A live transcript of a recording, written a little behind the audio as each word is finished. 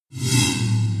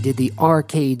Did the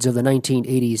arcades of the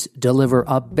 1980s deliver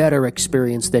a better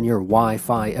experience than your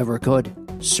Wi-Fi ever could?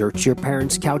 Search your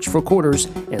parents' couch for quarters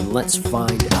and let's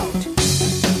find out.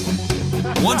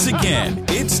 Once again,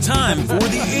 it's time for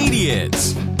the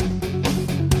Idiots.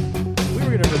 We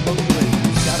were going to remote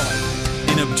satellite.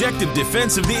 An objective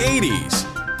defense of the 80s.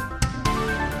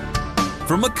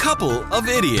 From a couple of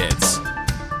idiots.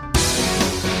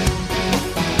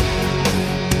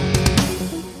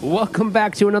 Welcome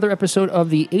back to another episode of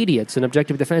The Idiots, an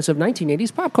objective defense of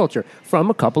 1980s pop culture from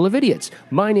a couple of idiots.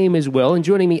 My name is Will, and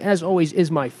joining me, as always,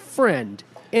 is my friend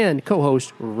and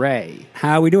co-host, Ray.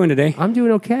 How are we doing today? I'm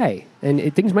doing okay.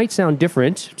 And things might sound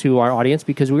different to our audience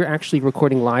because we're actually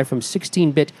recording live from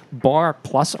 16-bit Bar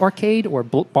Plus Arcade or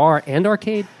Bar and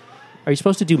Arcade. Are you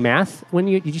supposed to do math when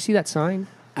you... Did you see that sign?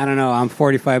 I don't know. I'm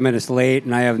 45 minutes late,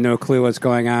 and I have no clue what's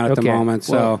going on at the moment.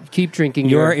 Well, so keep drinking.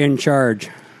 You're in charge.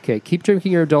 Okay, keep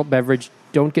drinking your adult beverage.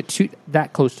 Don't get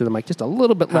that close to the mic. Just a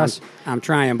little bit less. I'm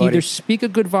trying, buddy. Either speak a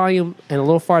good volume and a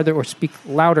little farther, or speak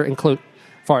louder and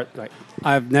far. Right.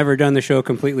 I've never done the show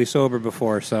completely sober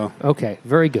before, so... Okay,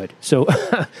 very good. So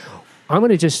I'm going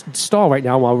to just stall right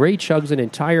now while Ray chugs an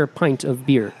entire pint of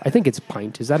beer. I think it's a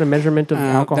pint. Is that a measurement of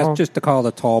alcohol? That's just to call it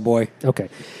a tall boy. Okay.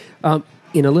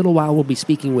 In a little while, we'll be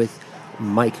speaking with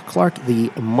Mike Clark, the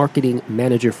marketing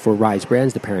manager for Rise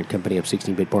Brands, the parent company of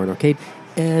 16-Bit Bar and Arcade.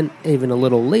 And even a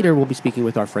little later, we'll be speaking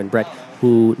with our friend Brett,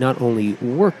 who not only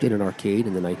worked in an arcade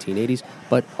in the 1980s,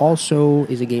 but also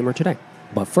is a gamer today.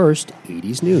 But first,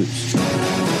 80s news.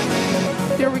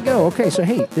 There we go. Okay, so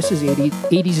hey, this is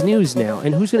 80s news now.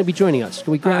 And who's going to be joining us?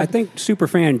 Can we grab... I think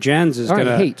superfan Jens is going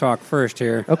to talk first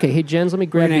here. Okay, hey, Jens, let me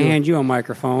grab We're going to hand you a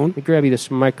microphone. Let me grab you this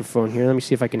microphone here. Let me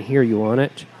see if I can hear you on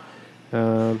it.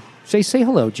 Say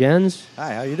hello, Jens.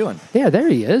 Hi, how you doing? Yeah, there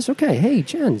he is. Okay, hey,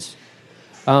 Jens.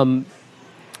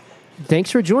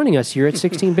 Thanks for joining us here at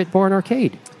 16-Bit Bar and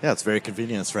Arcade. Yeah, it's very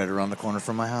convenient. It's right around the corner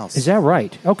from my house. Is that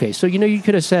right? Okay, so you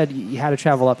could have said you had to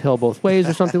travel uphill both ways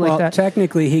or something like that?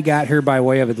 Technically, he got here by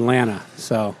way of Atlanta,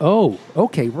 so... Oh,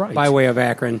 okay, right. By way of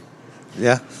Akron.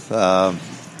 Yeah,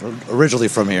 originally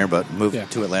from here, but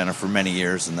moved to Atlanta for many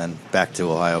years and then back to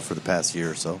Ohio for the past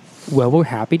year or so. Well, we're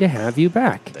happy to have you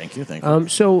back. Thank you.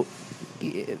 So,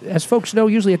 as folks know,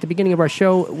 usually at the beginning of our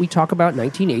show, we talk about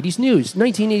 1980s news.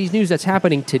 1980s news that's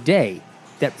happening today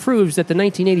that proves that the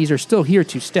 1980s are still here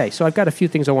to stay. So I've got a few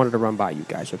things I wanted to run by you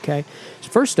guys, okay? So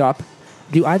first up,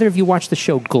 do either of you watch the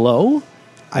show Glow?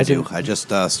 I do. I just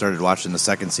started watching the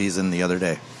second season the other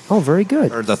day. Oh, very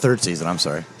good. Or the third season, I'm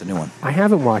sorry. The new one. I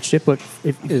haven't watched it, but...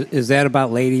 Is that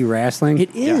about lady wrestling?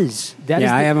 It is.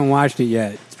 Yeah, I haven't watched it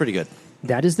yet. It's pretty good.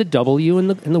 That is the W in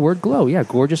the word glow. Yeah,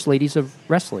 gorgeous ladies of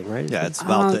wrestling, right? Yeah, it's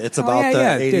about the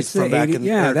 80s from back in...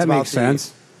 Yeah, that makes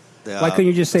sense. Why couldn't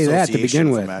you just say that to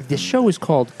begin with? The show is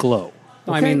called Glow.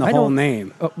 Okay? I mean the whole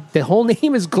name. The whole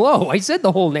name is Glow. I said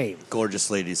the whole name. Gorgeous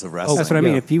ladies of wrestling. That's what I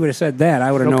mean. If you would have said that,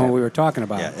 I would have known what we were talking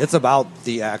about. Yeah, it's about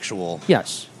the actual...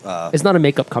 Yes. It's not a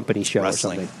makeup company show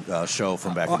wrestling or something. Show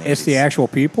from back in the 80s. It's the actual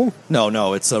people?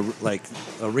 No, it's a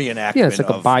reenactment. Yeah, it's like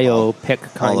a biopic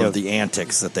kind all of the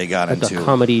antics that they got like into. a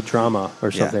comedy drama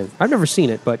or something. I've never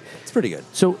seen it, but it's pretty good.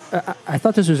 So I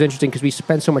thought this was interesting because we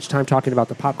spent so much time talking about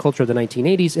the pop culture of the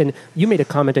 1980s, and you made a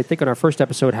comment, I think, on our first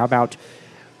episode, how about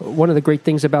one of the great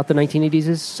things about the 1980s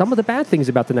is some of the bad things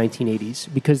about the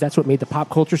 1980s, because that's what made the pop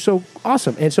culture so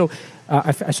awesome. And so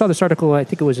I saw this article, I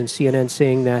think it was in CNN,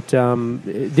 saying that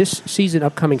this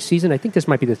upcoming season, I think this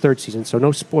might be the third season, so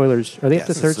no spoilers. Are they up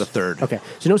to third? This is the third. Okay,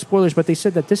 so no spoilers, but they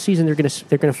said that this season they're going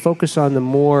to focus on the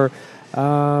more,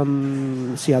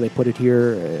 let's see how they put it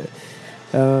here,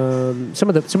 some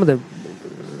of the.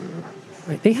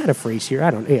 They had a phrase here. I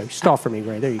don't. Yeah, stall for me,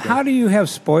 Ray. There you go. How do you have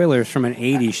spoilers from an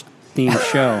 80s themed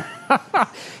show?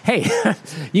 Hey,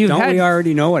 we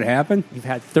already know what happened? You've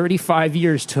had 35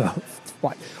 years to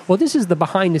watch. Well, this is the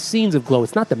behind the scenes of Glow.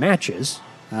 It's not the matches.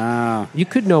 You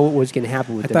could know what was going to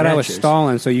happen with the matches. I thought I was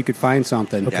stalling so you could find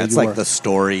something. Okay, it's like the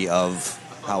story of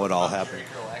how it all happened.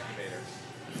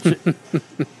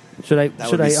 Should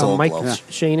I mic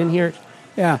Shane in here?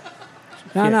 Yeah.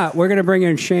 No. We're going to bring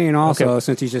in Shane also,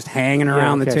 since he's just hanging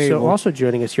around the table. So also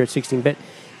joining us here at 16-Bit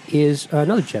is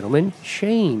another gentleman,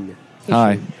 Shane. Hey,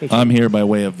 Hi. Shane. Hey, Shane. I'm here by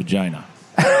way of vagina.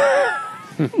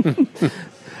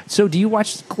 So do you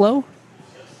watch Glow?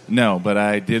 No, but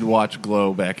I did watch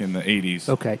Glow back in the 80s.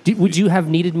 Okay. Would you have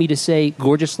needed me to say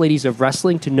Gorgeous Ladies of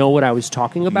Wrestling to know what I was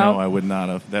talking about? No, I would not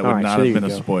have. That would not have been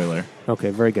a spoiler. Okay,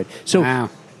 very good. So, wow.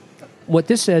 what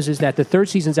this says is that the third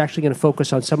season is actually going to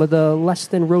focus on some of the less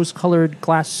than rose-colored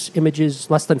glass images,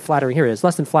 less than flattering. Here it is,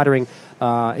 less than flattering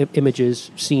images,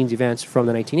 scenes, events from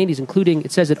the 1980s, including.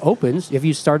 It says it opens. Have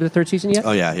you started the third season yet?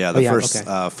 Oh yeah.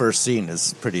 The first scene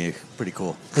is pretty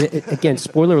cool. Again,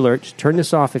 spoiler alert. Turn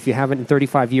this off if you haven't in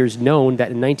 35 years known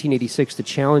that in 1986 the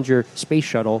Challenger space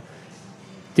shuttle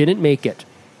didn't make it.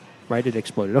 Right, it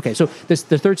exploded. Okay, so the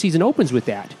third season opens with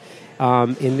that,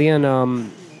 and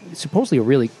then supposedly a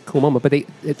really cool moment. But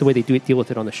the way they deal with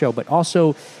it on the show, but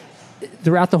also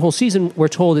throughout the whole season, we're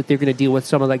told that they're going to deal with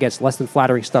some of, I guess, less than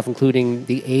flattering stuff, including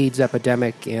the AIDS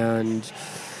epidemic and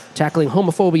tackling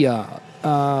homophobia,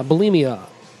 bulimia,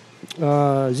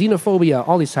 xenophobia,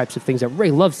 all these types of things that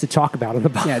Ray loves to talk about on the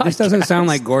podcast. Yeah, this doesn't sound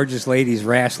like gorgeous ladies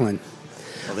wrestling.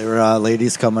 Well, they were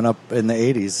ladies coming up in the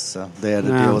 80s, so they had to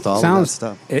deal with all of that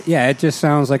stuff. It just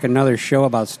sounds like another show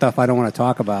about stuff I don't want to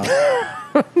talk about.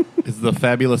 Is the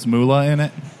Fabulous Moolah in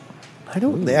it? I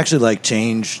don't. They actually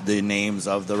change the names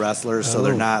of the wrestlers, so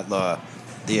they're not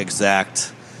the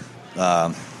exact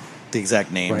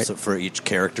names for each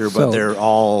character, but they're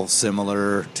all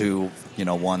similar to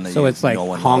one that. So it's like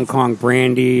Hong Kong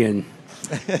Brandy and.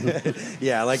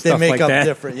 Yeah, like they make up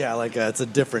different. Yeah, it's a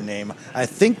different name. I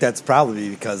think that's probably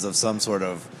because of some sort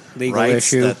of legal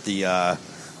rights issue that the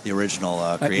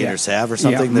original creators have or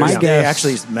something. Yeah, they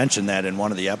actually mentioned that in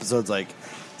one of the episodes,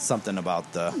 something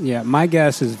about the. Yeah, my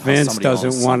guess is Vince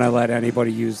doesn't want to let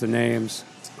anybody use the names.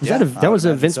 That was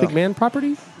a Vince McMahon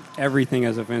property? Everything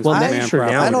is a Vince McMahon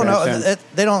property. I don't know.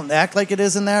 They don't act like it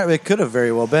is in there. It could have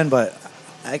very well been, but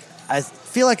I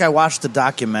feel like I watched the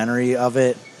documentary of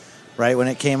it right when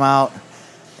it came out,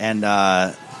 and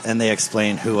they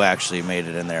explained who actually made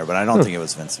it in there, but I don't think it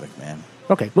was Vince McMahon.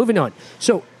 Okay, moving on.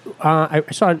 So I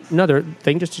saw another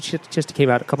thing just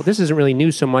came out a couple. This isn't really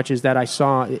news so much as that I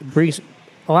saw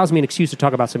allows me an excuse to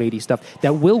talk about some 80s stuff.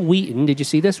 That Will Wheaton, did you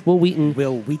see this? Will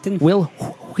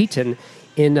Wheaton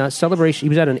in celebration. He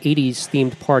was at an 80s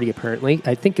themed party apparently.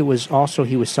 I think it was also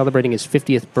he was celebrating his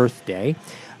 50th birthday.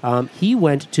 He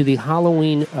went to the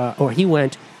Halloween, he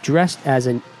went dressed as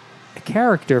a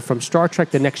character from Star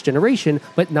Trek: The Next Generation,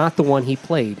 but not the one he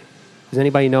played. Does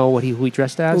anybody know who he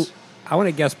dressed as? Ooh, I want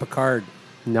to guess Picard.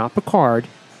 Not Picard.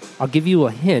 I'll give you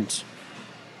a hint.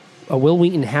 Will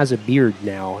Wheaton has a beard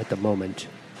now at the moment.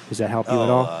 Does that help you at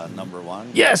all? Number one?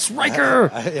 Yes,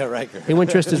 Riker! Yeah, Riker. He went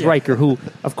dressed as Riker, who,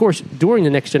 of course, during The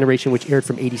Next Generation, which aired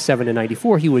from 87 to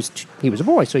 94, he was a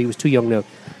boy, so he was too young to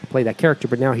play that character,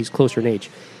 but now he's closer in age.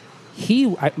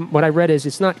 What I read is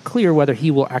it's not clear whether he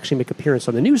will actually make an appearance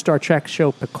on the new Star Trek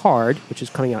show Picard, which is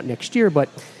coming out next year, but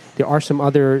there are some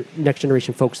other Next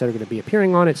Generation folks that are going to be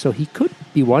appearing on it, so he could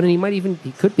be one, and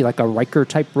he could be like a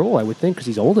Riker-type role, I would think, because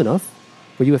he's old enough.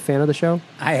 Were you a fan of the show?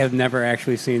 I have never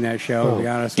actually seen that show, to be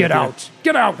honest with you.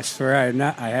 Get out! I swear I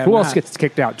have Who else gets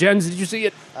kicked out? Jens, did you see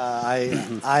it?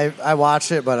 I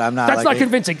watched it, but I'm not. That's not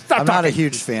convincing. I'm not a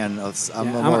huge fan of. I'm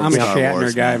a Shatner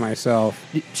Wars guy fan. myself.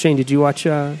 Shane, did you watch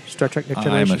Star Trek Next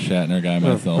Generation? I'm a Shatner guy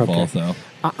myself also.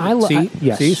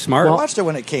 See, smart. I watched it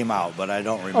when it came out, but I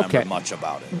don't remember much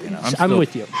about it. I'm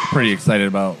with you. Pretty excited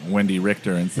about Wendy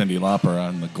Richter and Cyndi Lauper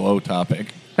on the Glow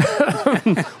topic.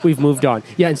 We've moved on.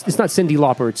 Yeah, it's not Cyndi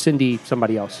Lauper. It's Cindy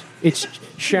somebody else. It's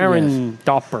Sharon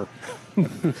Doppler.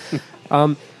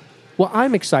 Well,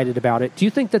 I'm excited about it. Do you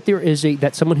think that there is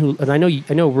someone who, and I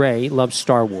know Ray loves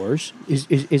Star Wars. Is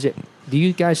it? Do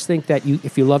you guys think that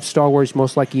if you love Star Wars,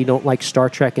 most likely you don't like Star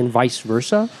Trek and vice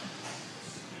versa?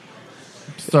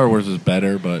 Star Wars is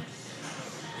better, but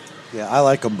yeah, I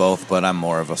like them both, but I'm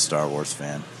more of a Star Wars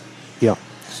fan. Yeah.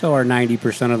 So are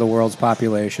 90% of the world's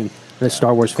population. The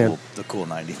Star Wars fan. The cool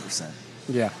 90%.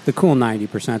 Yeah, the cool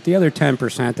 90%. The other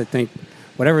 10% that think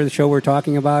whatever the show we're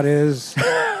talking about is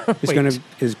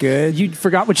good. You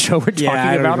forgot what show we're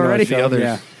talking about already? The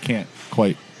others can't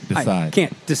quite decide. I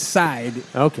can't decide.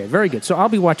 Okay, very good. So I'll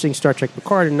be watching Star Trek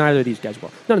Picard, and neither of these guys will.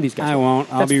 None of these guys will. I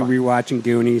won't. I'll be rewatching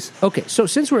Goonies. Okay, so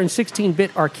since we're in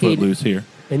 16-bit arcade... Footloose here.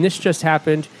 And this just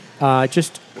happened... I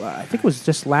think it was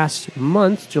just last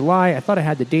month, July. I thought I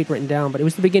had the date written down, but it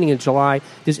was the beginning of July.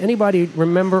 Does anybody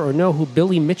remember or know who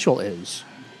Billy Mitchell is?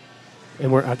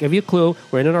 And I'll give you a clue.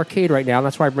 We're in an arcade right now.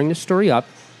 That's why I bring this story up.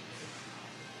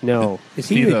 No. Is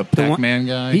he the Pac-Man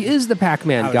guy? He is the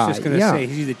Pac-Man guy. I was just going to say,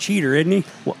 he's the cheater, isn't he?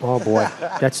 Well, oh, boy.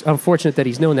 That's unfortunate that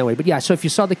he's known that way. But yeah, so if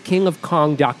you saw the King of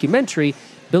Kong documentary,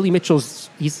 Billy Mitchell's,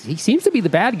 he seems to be the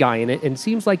bad guy in it, and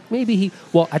seems like maybe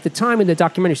at the time in the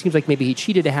documentary, it seems like maybe he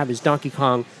cheated to have his Donkey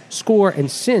Kong score, and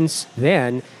since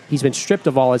then, he's been stripped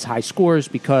of all his high scores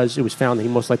because it was found that he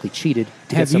most likely cheated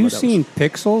to get some of those. Have you seen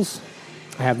Pixels?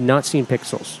 I have not seen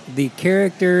Pixels. The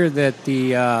character that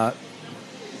the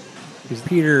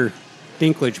Peter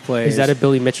Dinklage plays. Is that a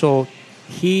Billy Mitchell?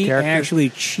 He character? actually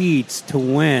cheats to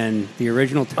win the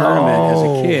original tournament as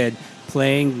a kid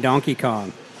playing Donkey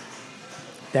Kong.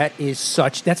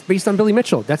 That's based on Billy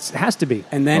Mitchell. Has to be.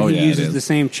 And then Oh, he yeah, it uses is. the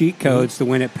same cheat codes to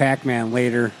win at Pac-Man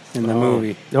later in the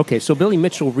movie. Okay, so Billy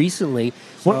Mitchell recently,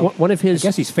 one of I his,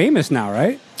 guess he's famous now,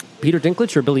 right? Peter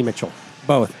Dinklage or Billy Mitchell?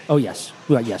 Both. Oh, yes.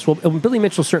 Well, yes. Well, Billy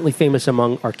Mitchell's certainly famous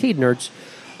among arcade nerds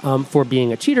for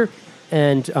being a cheater,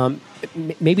 and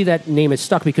maybe that name is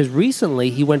stuck because recently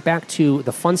he went back to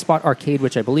the Fun Spot Arcade,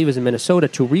 which I believe is in Minnesota,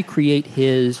 to recreate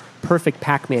his perfect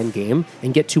Pac-Man game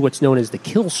and get to what's known as the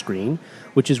kill screen,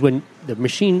 which is when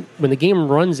the game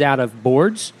runs out of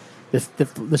boards,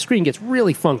 the screen gets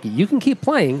really funky. You can keep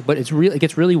playing, but it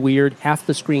gets really weird. Half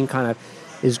the screen kind of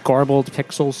is garbled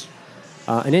pixels.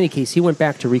 In any case, he went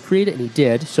back to recreate it, and he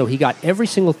did. So he got every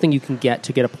single thing you can get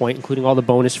to get a point, including all the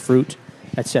bonus fruit,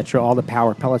 etc., all the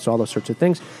power pellets, all those sorts of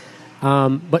things.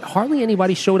 But hardly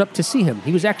anybody showed up to see him.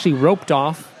 He was actually roped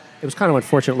off. It was kind of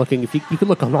unfortunate looking. If you could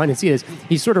look online and see this,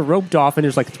 he's sort of roped off, and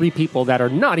there's like 3 people that are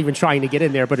not even trying to get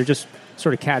in there, but are just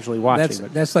sort of casually watching.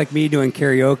 That's like me doing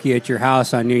karaoke at your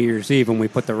house on New Year's Eve when we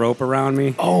put the rope around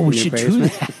me. Oh, in we your should do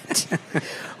basement. that.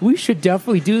 We should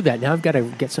definitely do that. Now I've got to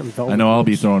get some velvet. I know I'll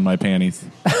be throwing my panties.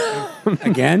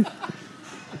 Again,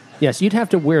 Yes, you'd have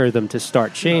to wear them to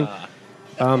start. Shane,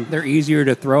 they're easier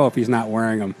to throw if he's not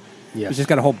wearing them. Yes. He's just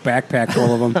got a whole backpack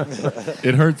full of them.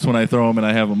 It hurts when I throw them and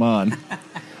I have them on.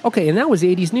 okay, and that was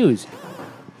 80s news.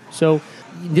 So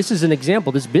this is an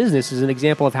example. This business is an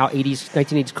example of how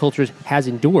 1980s culture has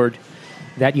endured.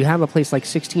 That you have a place like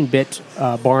 16-bit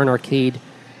bar and arcade,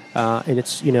 and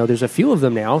it's there's a few of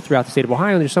them now throughout the state of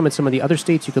Ohio. And there's some in some of the other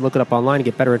states. You can look it up online and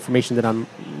get better information that I'm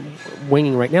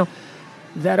winging right now.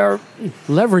 That are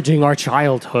leveraging our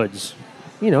childhoods,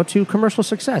 to commercial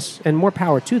success, and more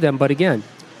power to them. But again,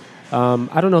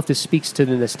 I don't know if this speaks to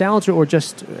the nostalgia or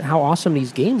just how awesome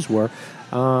these games were.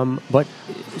 But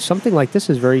something like this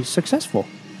is very successful.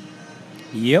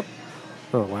 Yep.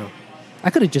 Oh, wow. I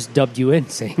could have just dubbed you in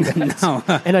saying that. No.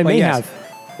 And I Well, may yes.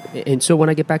 have. And so when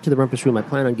I get back to the Rumpus Room, I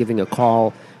plan on giving a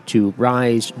call to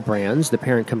Rise Brands, the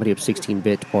parent company of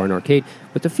 16-bit Bar and Arcade,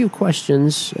 with a few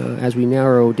questions as we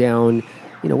narrow down,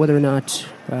 whether or not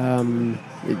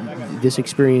this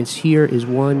experience here is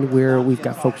one where we've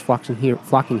got folks flocking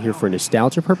here for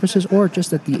nostalgia purposes, or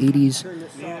just that the 80s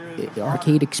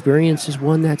arcade experience is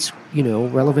one that's,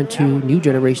 relevant to new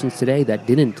generations today that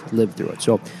didn't live through it.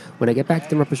 So when I get back to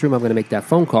the Rumpus Room, I'm going to make that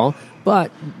phone call.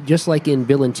 But just like in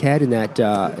Bill and Ted in that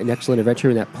An Excellent Adventure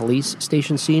in that police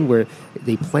station scene where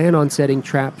they plan on setting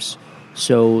traps,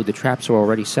 so the traps are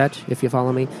already set, if you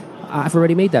follow me, I've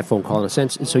already made that phone call in a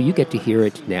sense, and so you get to hear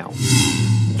it now.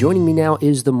 Joining me now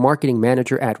is the marketing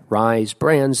manager at Rise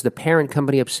Brands, the parent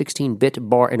company of 16-bit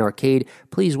Bar and Arcade.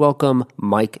 Please welcome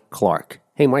Mike Clark.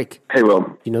 Hey, Mike. Hey,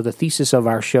 Will. The thesis of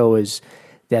our show is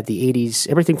that the 80s,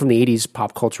 everything from the 80s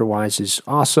pop culture-wise is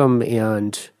awesome,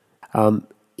 and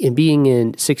in being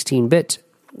in 16-bit,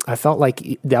 I felt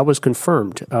like that was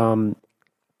confirmed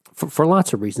for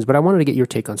lots of reasons, but I wanted to get your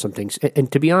take on some things. And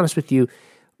to be honest with you,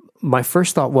 my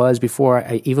first thought was, before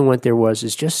I even went there, is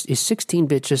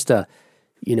 16-bit just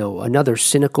another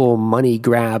cynical money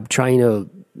grab trying to,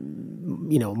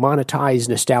 monetize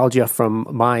nostalgia from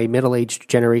my middle-aged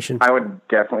generation? I would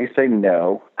definitely say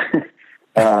no.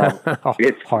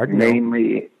 It's hard no.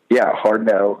 mainly, hard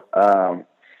no.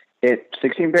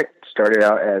 16-bit started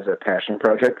out as a passion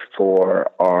project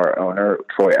for our owner,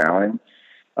 Troy Allen.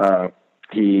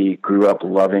 He grew up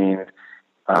loving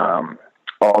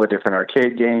all the different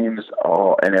arcade games,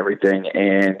 and everything,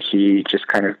 and he just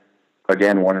kind of,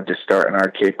 again, wanted to start an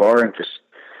arcade bar, and just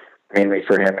mainly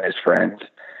for him and his friends.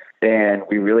 And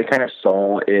we really kind of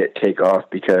saw it take off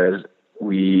because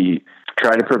we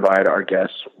try to provide our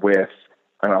guests with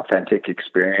an authentic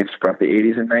experience from the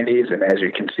 80s and 90s. And as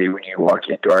you can see when you walk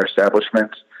into our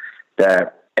establishments,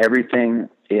 that everything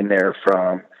in there,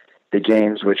 from the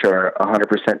games, which are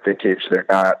 100% vintage, they're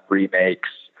not remakes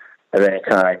of any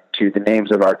kind, to the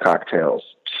names of our cocktails,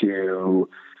 to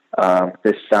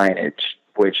the signage,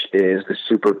 which is the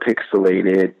super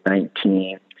pixelated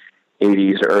 1980s,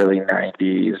 early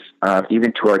 90s,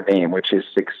 even to our name, which is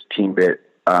 16-bit,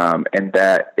 and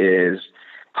that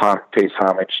pays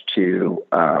homage to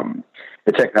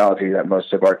the technology that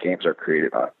most of our games are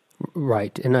created on.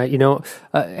 Right. And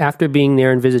after being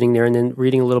there and visiting there and then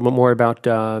reading a little bit more about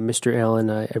Mr. Allen,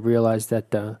 I realized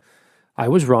that I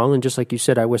was wrong. And just like you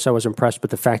said, I wish I was impressed with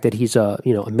the fact that he's a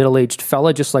middle-aged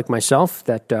fella just like myself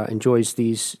that enjoys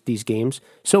these games.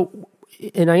 So,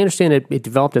 and I understand it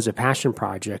developed as a passion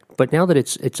project, but now that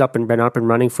it's been up and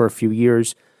running for a few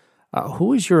years,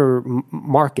 Who is your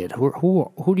market?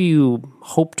 Who do you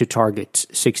hope to target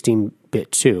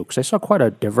 16-bit to? Because I saw quite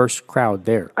a diverse crowd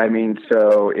there. I mean,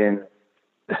 so in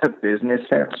the business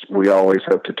sense, we always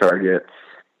hope to target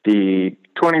the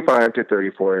 25 to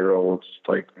 34-year-olds,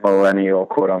 like millennial,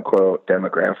 quote-unquote,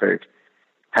 demographic.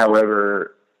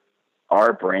 However,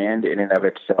 our brand in and of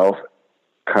itself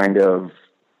kind of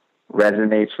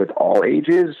resonates with all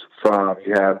ages. From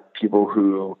you have people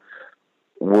who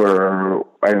we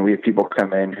have people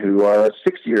come in who are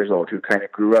 60 years old who kind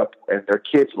of grew up and their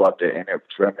kids loved it and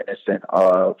it's reminiscent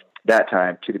of that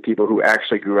time, to the people who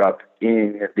actually grew up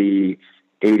in the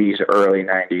 80s, early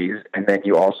 90s. And then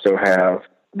you also have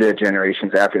the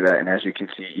generations after that. And as you can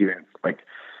see, even like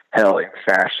hell in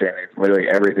fashion and literally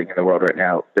everything in the world right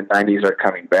now, the 90s are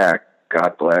coming back.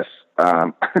 God bless.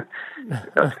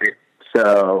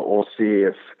 So we'll see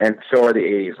and so are the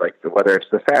 80s, like whether it's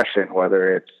the fashion,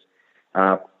 whether it's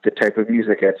the type of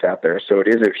music that's out there. So it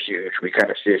is we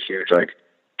kind of see a huge like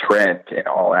trend in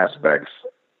all aspects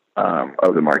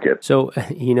of the market. So,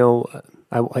 you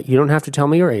don't have to tell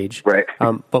me your age, right?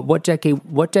 But what decade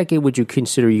would you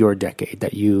consider your decade?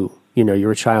 That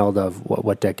you're a child of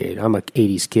what decade? I'm an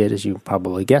 80s kid, as you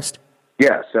probably guessed.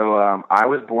 Yeah. So I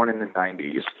was born in the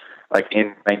 90s, like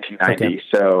in 1990. Okay.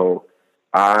 So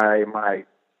my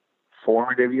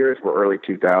formative years were early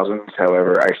 2000s.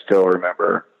 However, I still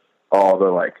remember all the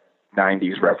like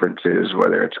 90s references,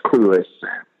 whether it's Clueless,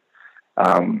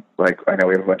 like I know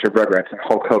we have a bunch of Rugrats and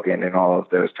Hulk Hogan and all of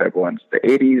those type of ones. The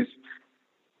 80s,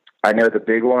 I know the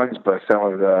big ones, but some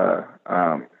of the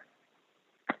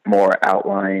more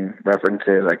outlying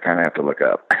references, I kind of have to look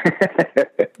up.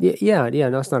 Yeah,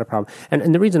 no, it's not a problem.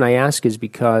 And the reason I ask is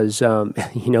because,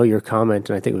 your comment,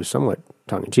 and I think it was somewhat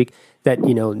tongue-in-cheek, that,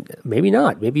 maybe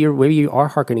not. Maybe you are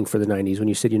hearkening for the 90s when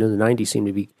you said, the 90s seem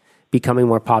to be becoming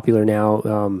more popular now.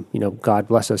 God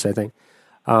bless us, I think.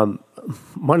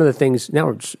 One of the things,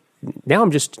 now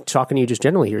I'm just talking to you just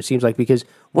generally here, it seems like, because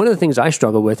one of the things I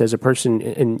struggle with as a person,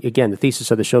 and again, the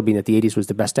thesis of the show being that the 80s was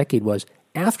the best decade, was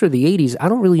after the 80s, I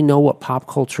don't really know what pop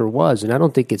culture was, and I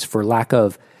don't think it's for lack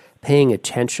of paying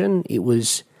attention. It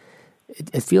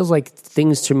feels like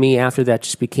things to me after that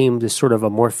just became this sort of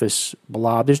amorphous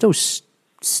blob. There's no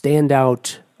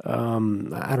standout,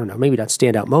 I don't know, maybe not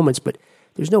standout moments, but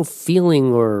there's no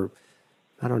feeling or,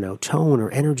 I don't know, tone or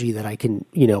energy that I can,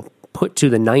 put to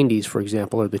the 90s, for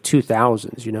example, or the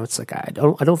 2000s. It's like I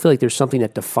don't feel like there's something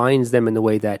that defines them in the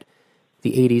way that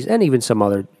the 80s and even some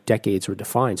other decades were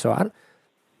defined. So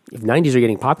if 90s are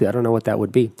getting popular, I don't know what that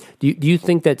would be. Do you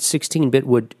think that 16-bit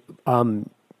would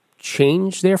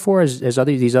change, therefore, as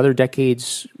these other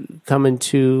decades come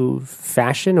into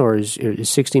fashion, or is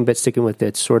 16-bit sticking with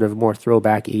its sort of more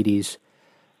throwback 80s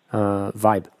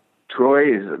vibe?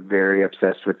 Troy is very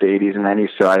obsessed with the 80s and 90s,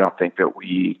 so I don't think that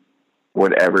we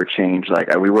would ever change.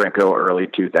 Like, we wouldn't go early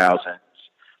 2000s.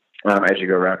 As you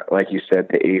go around, like you said,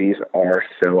 the 80s are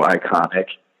so iconic,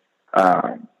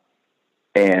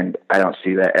 and I don't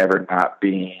see that ever not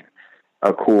being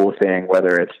a cool thing,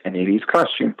 whether it's an 80s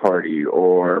costume party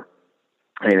or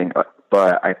anything.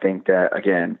 But I think that,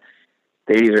 again,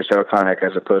 the 80s are so iconic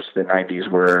as opposed to the 90s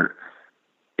where,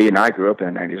 and I grew up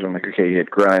in the 90s when, like, okay, you had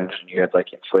grunge and you had, like,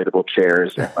 inflatable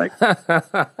chairs and, like,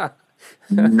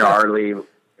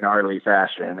 gnarly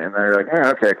fashion. And they're like, oh,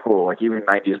 okay, cool. Like, even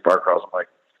 90s bar crawls, I'm like,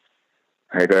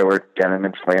 hey, do I wear denim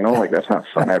and flannel? Like, that's not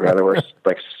fun. I'd rather wear,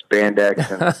 like,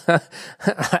 spandex.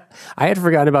 I had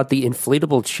forgotten about the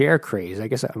inflatable chair craze. I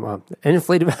guess I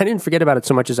didn't forget about it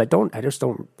so much as I don't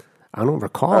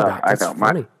recall that. That's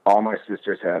funny. All my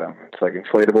sisters had them. It's like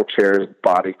inflatable chairs,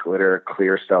 body glitter,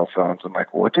 clear cell phones. I'm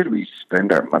like, what did we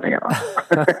spend our money on?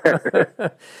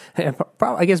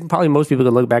 I guess probably most people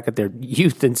could look back at their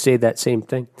youth and say that same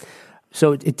thing.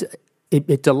 So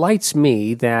it delights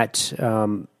me that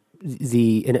and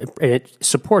it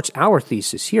supports our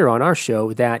thesis here on our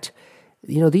show that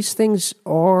these things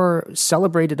are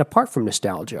celebrated apart from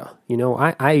nostalgia.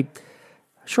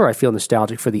 I feel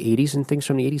nostalgic for the 80s and things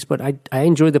from the 80s, but I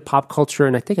enjoy the pop culture,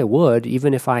 and I think I would,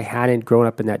 even if I hadn't grown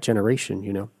up in that generation,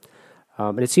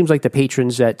 And it seems like the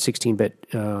patrons at 16-bit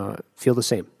feel the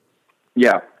same.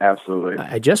 Yeah, absolutely.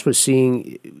 I just was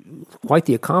seeing quite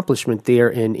the accomplishment there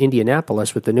in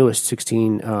Indianapolis with the newest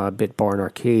 16-bit bar and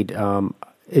arcade.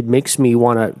 It makes me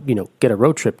want to, get a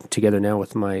road trip together now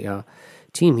with my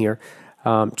team here.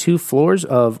 2 floors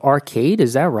of arcade,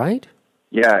 is that right?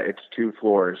 Yeah, it's 2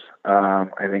 floors.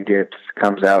 I think it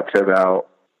comes out to about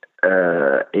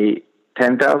 8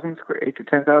 to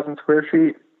 10,000 square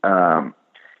feet.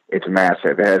 It's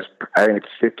massive. It has, I think it's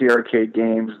 50 arcade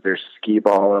games. There's skee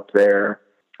ball up there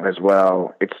as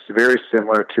well. It's very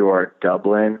similar to our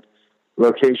Dublin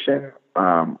location,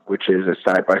 which is a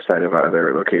side by side of our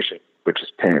other location, which is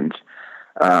Pins.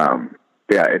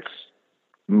 Yeah, it's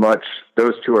much.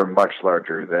 Those two are much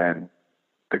larger than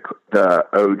the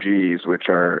OGs, which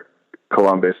are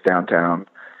Columbus, downtown,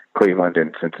 Cleveland,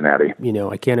 and Cincinnati.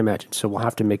 I can't imagine. So we'll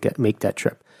have to make that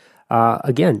trip.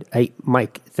 Again, hey,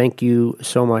 Mike, thank you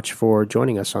so much for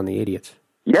joining us on The Idiots.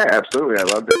 Yeah, absolutely. I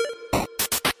loved it.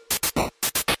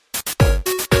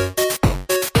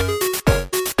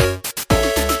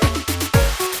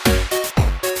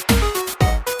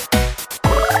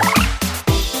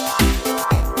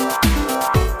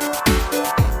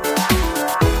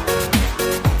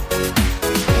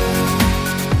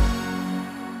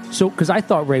 So, because I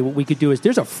thought, Ray, what we could do is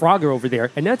there's a Frogger over there,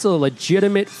 and that's a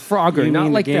legitimate Frogger, You not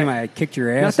mean like the game that. I kicked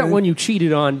your ass Not that in? one you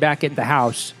cheated on back at the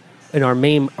house in our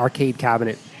main arcade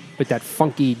cabinet with that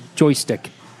funky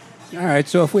joystick. All right,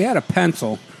 so if we had a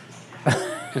pencil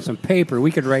and some paper,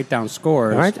 we could write down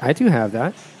scores. All right, I do have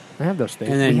that. I have those things.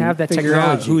 And then we have that figure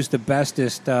technology. out who's the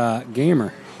bestest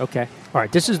gamer. Okay. All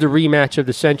right. This is the rematch of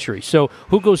the century. So,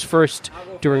 who goes first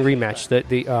during rematch? The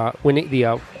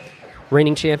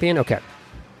reigning champion. Okay.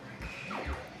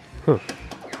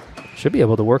 Should be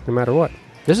able to work no matter what.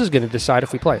 This is going to decide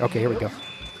if we play. Okay. Here we go.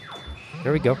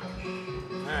 Here we go. All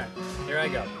right, here I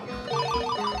go.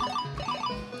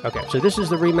 Okay. So this is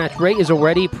the rematch. Ray is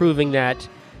already proving that,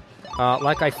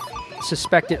 like I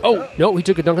suspected. Oh no, he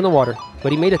took a dunk in the water,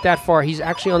 but he made it that far. He's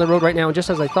actually on the road right now, and just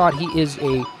as I thought, he is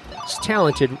a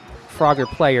talented Frogger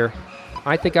player.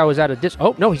 I think I was out of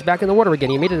oh no, he's back in the water again.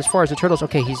 He made it as far as the turtles.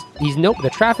 Okay, he's no. The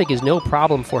traffic is no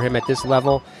problem for him at this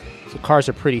level. The cars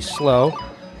are pretty slow.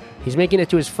 He's making it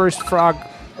to his first frog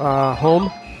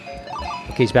home.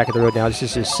 Okay, he's back at the road now. This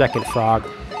is his second frog.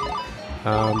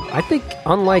 I think,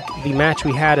 unlike the match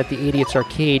we had at the Idiots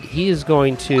Arcade, he is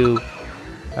going to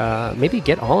maybe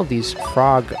get all of these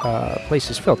frog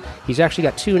places filled. He's actually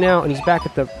got 2 now, and he's back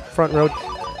at the front road.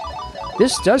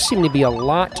 This does seem to be a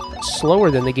lot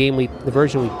slower than the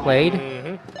version we played.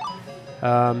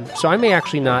 So I may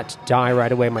actually not die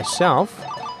right away myself.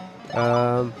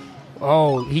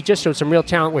 He just showed some real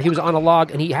talent where he was on a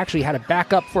log and he actually had to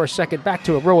back up for a second, back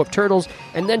to a row of turtles,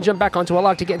 and then jump back onto a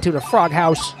log to get into the frog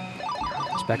house.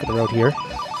 He's back at the road here.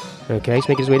 Okay, he's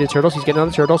making his way to the turtles. He's getting on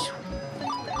the turtles.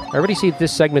 I already see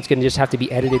this segment's going to just have to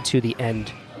be edited to the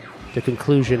end, the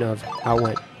conclusion of how it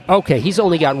went. Okay, he's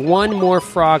only got one more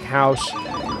frog house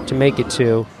to make it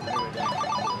to.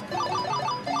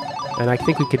 And I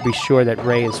think we could be sure that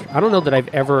Ray is... I don't know that I've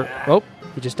ever... Oh,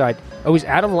 he just died. Oh, he's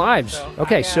out of lives.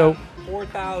 Okay, so...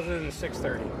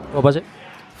 4,630. What was it?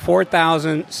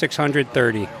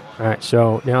 4,630. All right,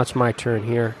 so now it's my turn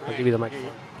here. I'll give you the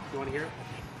microphone. You want to hear it?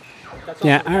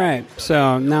 Yeah, all right.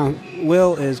 So now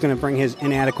Will is going to bring his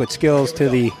inadequate skills to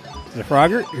the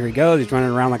Frogger. Here he goes. He's running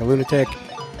around like a lunatic.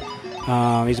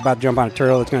 He's about to jump on a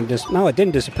turtle. It's going to no, it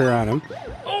didn't disappear on him.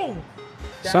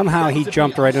 Somehow he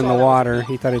jumped right in the water.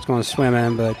 He thought he was going to swim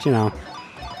in, but,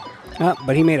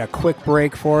 but he made a quick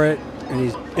break for it, and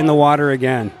he's in the water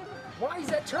again. Why is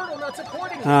that turtle not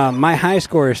supporting me? My high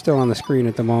score is still on the screen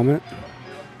at the moment,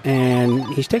 and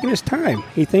he's taking his time.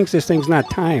 He thinks this thing's not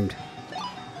timed.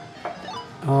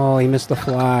 Oh, he missed the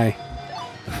fly.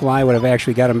 The fly would have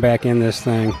actually got him back in this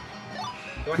thing.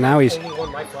 Now he's... Only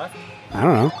one life left? I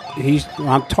don't know.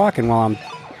 I'm talking while I'm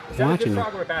watching him.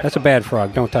 That's a bad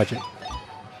frog. Don't touch it.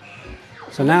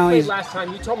 So now he's... Last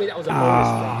time you told me that was a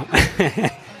bonus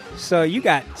frog. So you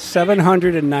got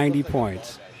 790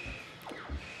 points.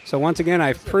 So once again,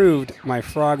 I've proved my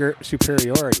Frogger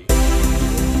superiority.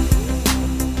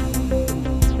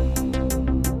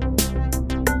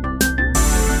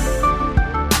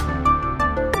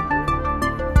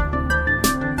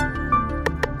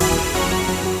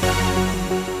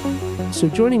 So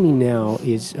joining me now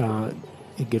is a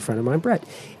good friend of mine, Brett.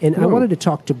 And I wanted to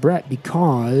talk to Brett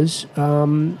because,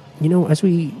 as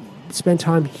we spend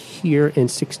time here in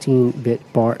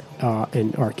 16-bit bar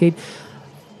and arcade,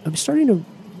 I'm starting to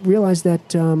realize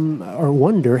that, or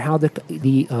wonder how the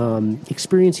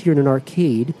experience here in an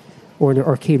arcade, or in an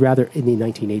arcade rather in the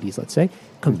 1980s, let's say,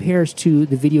 compares to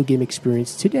the video game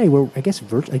experience today, where I guess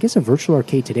a virtual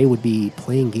arcade today would be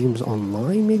playing games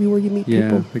online, maybe where you meet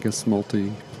people. Yeah, I guess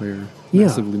multiplayer, Yeah.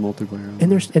 massively multiplayer.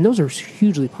 And those are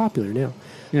hugely popular now.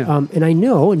 Yeah. And I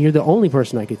know, and you're the only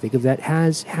person I could think of that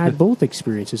has had both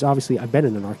experiences. Obviously, I've been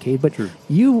in an arcade, but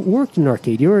you worked in an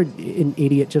arcade. You're an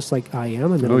idiot just like I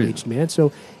am, a middle-aged man.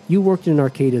 So you worked in an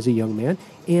arcade as a young man,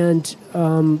 and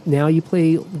now you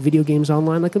play video games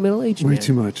online like a middle-aged man. Way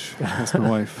too much. That's my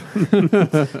wife.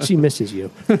 She misses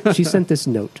you. She sent this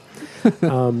note.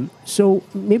 So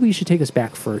maybe you should take us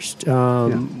back first.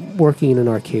 Working in an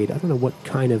arcade, I don't know what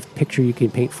kind of picture you can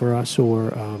paint for us,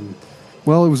 or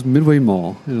Well, it was Midway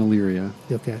Mall in Elyria,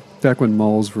 okay. back when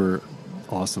malls were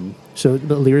awesome. So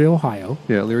Elyria, Ohio.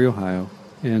 Yeah, Elyria, Ohio,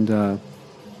 and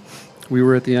we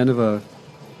were at the end of a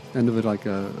like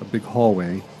a big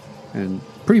hallway, and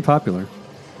pretty popular.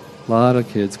 A lot of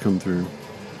kids come through,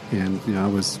 and I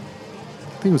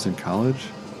think it was in college,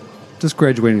 just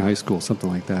graduating high school, something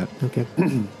like that. Okay.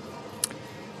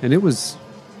 And it was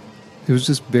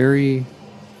just very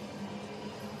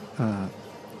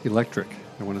electric,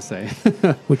 I want to say.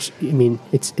 Which, I mean,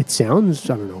 it sounds,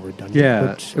 I don't know, redundant. Yeah,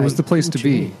 but it was the place to what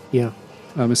you be. mean. Yeah.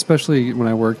 Especially when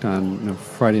I worked on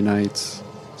Friday nights,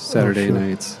 Saturday sure.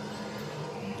 nights.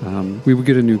 We would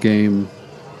get a new game,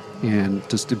 and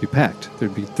just it'd be packed.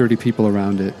 There'd be 30 people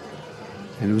around it,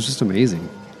 and it was just amazing.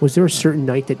 Was there a certain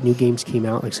night that new games came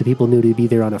out? Like, so people knew to be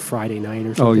there on a Friday night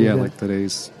or something? Oh yeah, that? like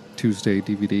today's Tuesday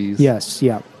DVDs. Yes,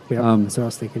 yeah. That's what I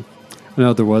was thinking.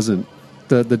 No, there wasn't.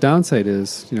 The downside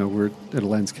is, we're at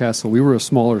Lens Castle. We were a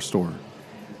smaller store,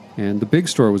 and the big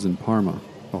store was in Parma,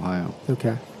 Ohio.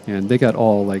 Okay. And they got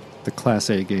all like the Class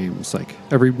A games, like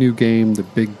every new game, the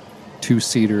big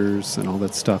 2-seaters and all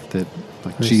that stuff that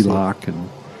like I see. G-Lock and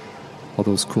all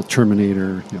those cool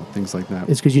Terminator, things like that.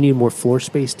 It's because you need more floor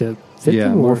space to fit Yeah,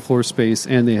 them? more or- floor space,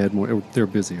 and they had more. They're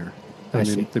busier. I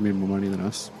see. They made more money than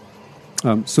us.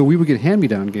 So we would get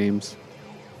hand-me-down games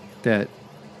that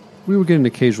we would get an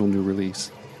occasional new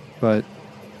release, but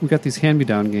we got these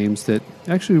hand-me-down games that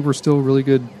actually were still really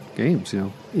good games.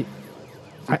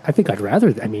 I think I'd rather,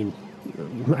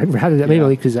 I'd rather that,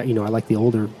 maybe because, I like the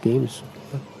older games.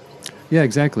 Yeah,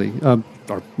 exactly.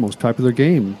 Our most popular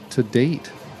game to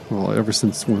date, well, ever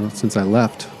since I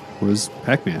left, was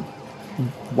Pac-Man.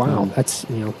 Wow. That's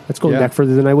going yeah. back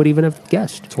further than I would even have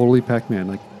guessed. Totally Pac-Man.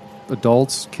 Like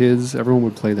adults, kids, everyone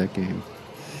would play that game.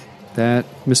 That,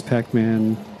 Miss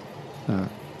Pac-Man,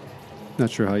 not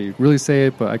sure how you really say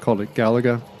it, but I called it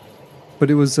Galaga. But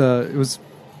it was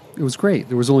great.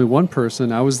 There was only one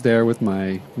person. I was there with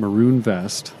my maroon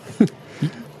vest.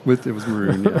 It was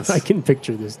maroon, yes. I can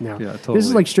picture this now. Yeah, totally. This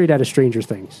is like straight out of Stranger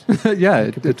Things. Yeah,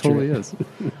 it picture totally it. is.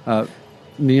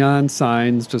 Neon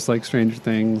signs, just like Stranger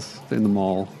Things, in the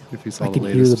mall. If you saw I the can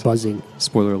latest. hear the buzzing.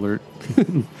 Spoiler alert.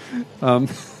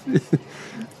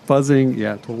 Buzzing,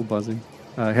 yeah, total buzzing.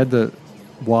 I had the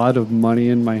wad of money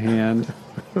in my hand.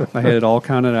 I had it all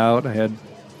counted out. I had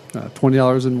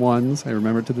 $20 in ones. I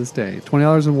remember it to this day.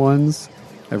 $20 in ones.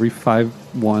 Every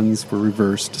 5 ones were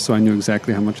reversed, so I knew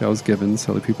exactly how much I was given,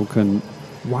 so that people couldn't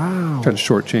Wow. try to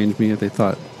shortchange me if they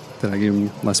thought that I gave them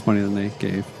less money than they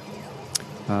gave.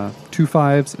 2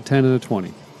 5s, a 10, and a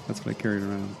 20. That's what I carried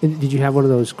around. And did you have one of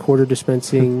those quarter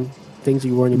dispensing things that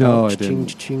you wore in your No, belt? I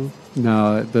didn't. Ching.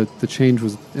 No, the change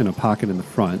was in a pocket in the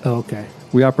front. Oh, okay.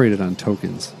 We operated on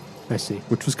tokens, I see.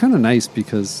 which was kind of nice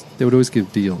because they would always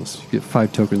give deals. You get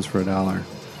 5 tokens for $1.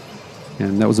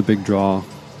 And that was a big draw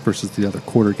versus the other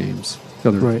quarter games, the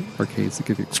other Right. arcades that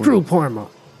give you quarter. Screw Parma.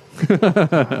 I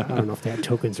don't know if they had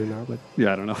tokens or not, but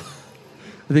Yeah, I don't know.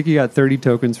 I think you got 30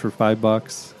 tokens for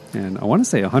 $5, and I want to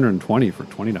say 120 for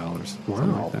 $20.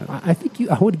 something wow. like that. I think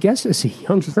I would guess as a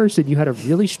young person you had a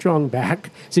really strong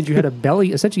back since you had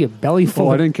essentially a belly full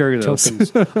Oh, I of didn't carry those.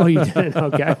 tokens. Oh, you didn't?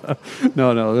 Okay.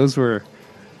 No, those were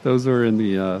in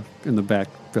the back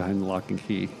behind the lock and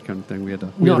key kind of thing. We had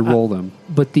to roll them.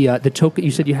 But the token,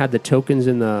 you said you had the tokens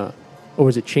in the, or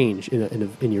was it change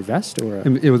in your vest or?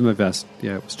 It was my vest.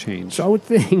 Yeah, it was changed. So I would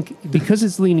think because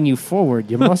it's leaning you forward,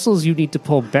 your muscles you need to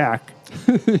pull back.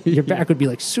 Your back would be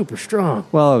like super strong.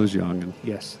 Well, I was young and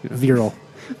Yes, virile.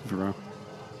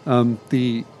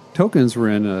 the tokens were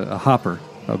in a hopper,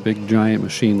 a big giant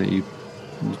machine that you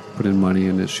put in money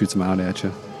and it shoots them out at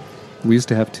you. We used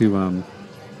to have to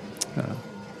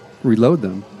reload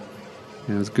them.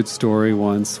 And it was a good story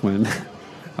once when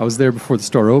I was there before the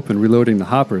store opened reloading the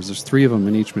hoppers. There's 3 of them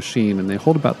in each machine, and they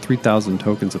hold about 3,000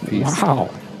 tokens apiece. Wow.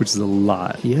 Which is a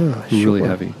lot. Yeah, Really sure.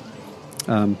 heavy.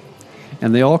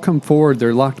 And they all come forward.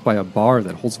 They're locked by a bar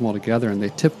that holds them all together, and they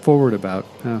tip forward about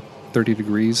 30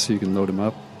 degrees so you can load them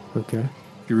up. Okay.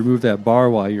 If you remove that bar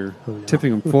while you're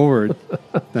tipping them forward,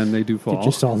 then they do fall. They're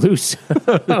just all loose.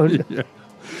 Oh, no.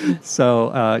 So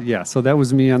that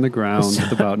was me on the ground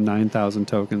with about 9,000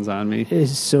 tokens on me.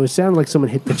 So it sounded like someone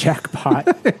hit the jackpot,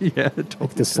 Yeah,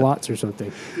 like the slots or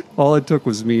something. all it took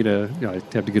was me to, I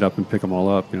have to get up and pick them all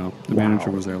up. The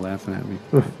manager was there laughing at me.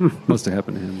 Must have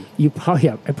happened to him. It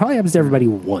probably happens to everybody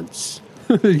once,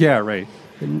 Yeah, right.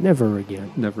 and never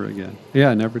again. Never again.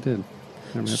 Yeah, never did.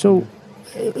 Never happened So,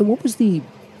 what was the?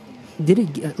 Did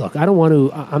it look? I don't want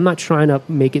to. I'm not trying to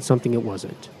make it something it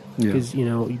wasn't. Yeah. because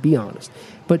be honest.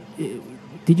 But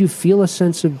did you feel a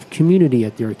sense of community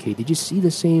at the arcade? Did you see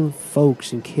the same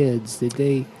folks and kids? Did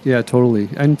they? Yeah, totally.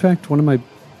 In fact, one of my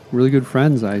really good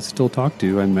friends I still talk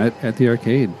to, I met at the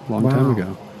arcade a long time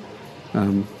ago.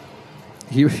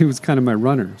 He was kind of my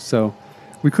runner, so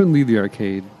we couldn't leave the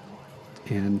arcade,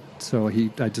 and so he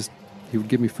would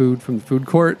give me food from the food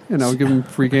court, and I would give him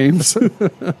free games.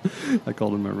 I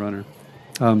called him my runner.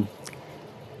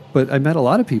 But I met a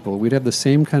lot of people. We'd have the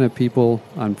same kind of people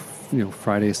on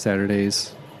Fridays,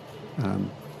 Saturdays,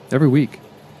 every week.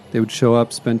 They would show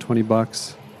up, spend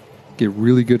 $20, get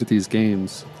really good at these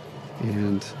games,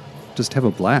 and just have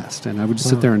a blast. And I would just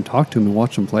sit there and talk to them and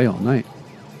watch them play all night.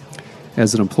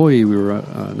 As an employee, we were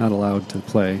not allowed to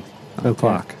play on the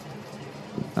clock.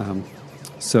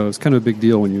 So it was kind of a big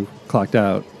deal when you clocked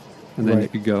out, and then you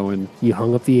could go and... You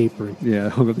hung up the apron. Yeah,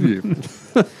 hung up the apron.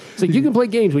 So you can play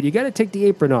games, but you got to take the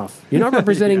apron off. You're not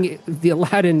representing the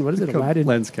Aladdin... What is it, Aladdin?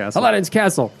 Aladdin's Castle. Aladdin's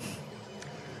Castle.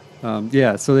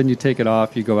 So then you take it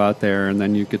off, you go out there, and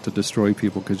then you get to destroy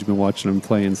people because you've been watching them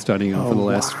play and studying them for the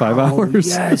last 5 hours.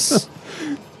 Yes.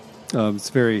 It was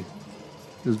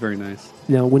very nice.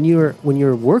 Now, when you're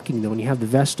working, though, when you have the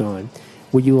vest on,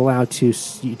 were you allowed to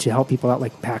help people out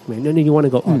like Pac-Man? And then you want to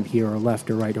go up here or left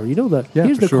or right, or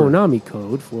here's the sure. Konami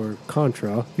code for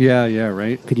Contra. Yeah,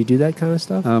 right. Could you do that kind of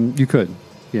stuff? You could.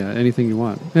 Yeah, anything you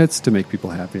want. It's to make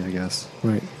people happy, I guess.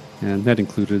 Right. And that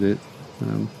included it.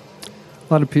 A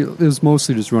lot of people, it was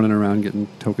mostly just running around getting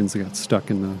tokens that got stuck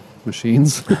in the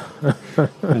machines.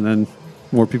 And then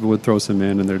more people would throw some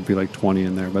in, and there'd be like 20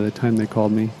 in there by the time they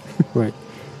called me. Right.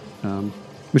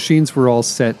 Machines were all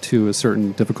set to a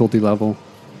certain difficulty level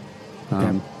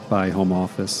by home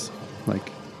office.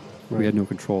 We had no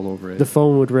control over it. The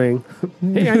phone would ring.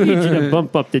 Hey, I need you to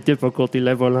bump up the difficulty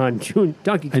level on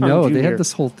Donkey Kong I know. Jr. They had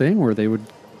this whole thing where they would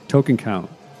token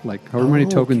count. Like however many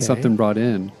tokens something brought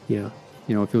in. Yeah.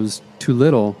 If it was too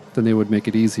little, then they would make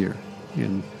it easier.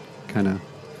 And kind of...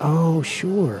 Oh,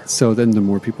 sure. So then the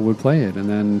more people would play it. And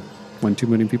then when too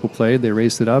many people played, they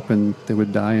raised it up and they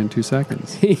would die in 2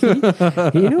 seconds.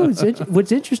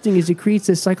 What's interesting is it creates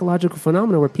this psychological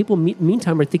phenomenon where people,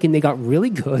 meantime, are thinking they got really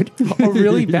good or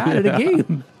really bad at a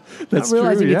game. That's not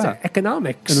realizing true, it's yeah.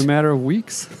 economics. In a matter of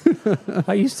weeks.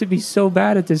 I used to be so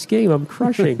bad at this game, I'm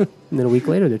crushing. And then a week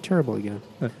later, they're terrible again.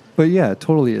 But yeah,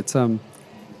 totally.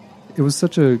 It was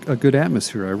such a good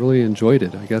atmosphere. I really enjoyed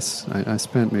it. I guess I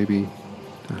spent maybe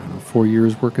 4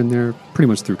 years working there, pretty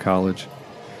much through college.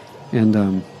 And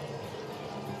I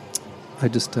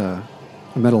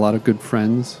met a lot of good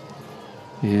friends,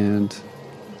 and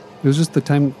it was just the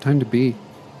time to be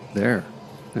there.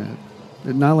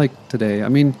 Not like today. I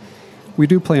mean, we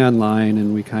do play online,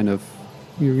 and we kind of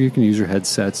you can use your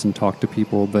headsets and talk to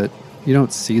people, but you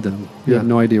don't see them. You have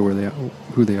no idea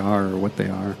who they are or what they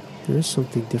are. There is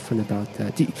something different about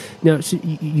that. Now, so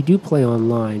you do play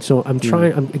online. So I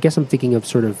guess I'm thinking of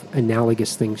sort of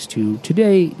analogous things to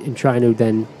today and trying to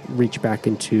then reach back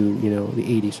into,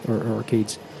 the 80s or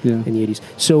arcades in the 80s.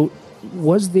 So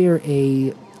was there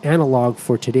a analog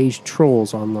for today's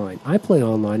trolls online? I play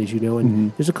online, as you know,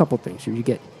 and there's a couple things. You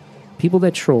get people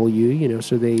that troll you,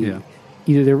 so they...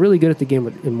 Either they're really good at the game,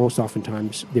 and most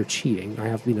oftentimes they're cheating.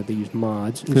 They use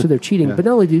mods, and so they're cheating. But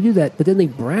not only do they do that, but then they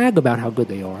brag about how good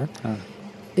they are.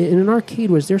 In an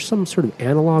arcade, was there some sort of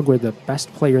analog where the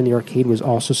best player in the arcade was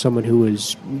also someone who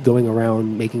was going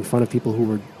around making fun of people who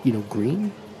were,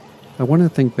 green? I want to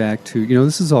think back to,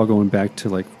 this is all going back to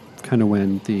like kind of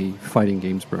when the fighting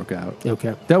games broke out.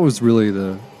 Okay. That was really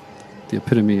the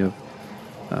epitome of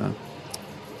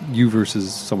you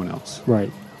versus someone else. Right.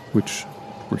 Which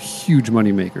were huge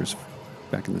money makers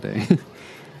back in the day.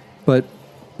 but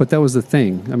that was the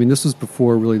thing. I mean, this was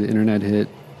before really the internet hit.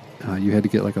 You had to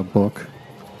get like a book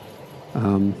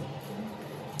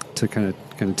to kind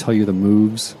of tell you the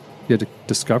moves. You had to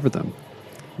discover them.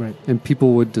 Right. And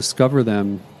people would discover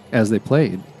them as they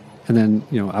played. And then,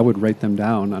 I would write them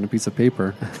down on a piece of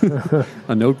paper,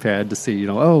 a notepad to see,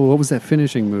 what was that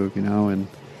finishing move, and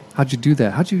how'd you do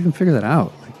that? How'd you even figure that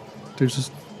out? Like, there's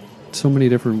just so many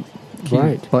different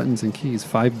buttons and keys,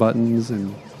 5 buttons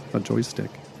and a joystick.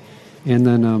 And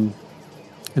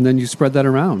then you spread that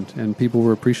around, and people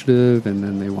were appreciative, and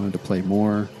then they wanted to play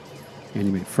more. And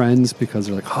you made friends because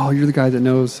they're like, oh, you're the guy that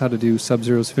knows how to do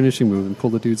Sub-Zero's finishing move and pull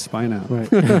the dude's spine out. Right.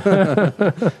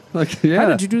 How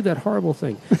did you do that horrible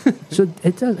thing? So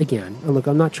it does, again, look,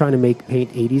 I'm not trying to make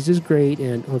paint 80s is great,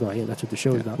 and although that's what the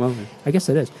show is about. Well, I guess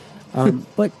it is.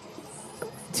 But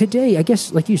today, I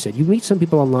guess, like you said, you meet some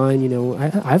people online.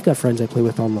 I've got friends I play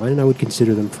with online, and I would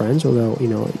consider them friends, although,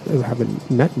 I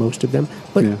haven't met most of them.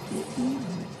 But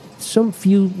some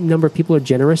few number of people are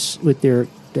generous with their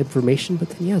information. But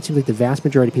then, it seems like the vast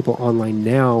majority of people online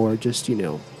now are just,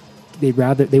 they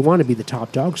want to be the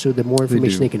top dog. So the more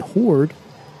information do. they can hoard,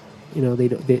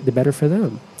 the better for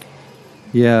them.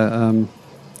 Yeah,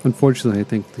 unfortunately, I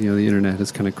think the internet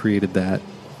has kind of created that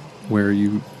where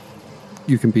you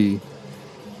can be,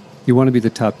 you want to be the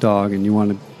top dog and you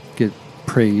want to get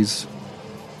praise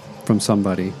from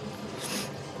somebody,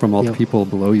 from all the people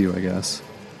below you, I guess.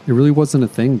 It really wasn't a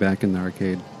thing back in the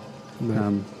arcade.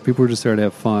 Right. People were just there to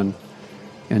have fun,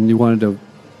 and you wanted to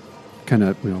kind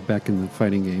of, back in the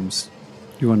fighting games,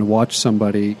 you wanted to watch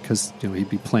somebody because he'd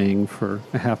be playing for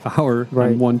a half hour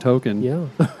Right. on one token, Yeah.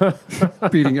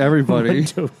 beating everybody. One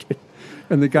token.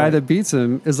 And the guy that beats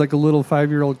him is like a little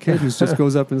 5-year-old kid who just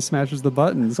goes up and smashes the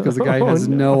buttons because the guy has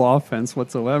no offense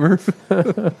whatsoever.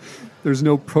 There's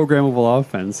no programmable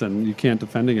offense, and you can't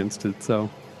defend against it. So,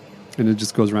 and it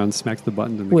just goes around and smacks the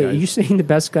button. And Wait, are you saying the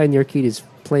best guy in the arcade is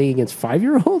playing against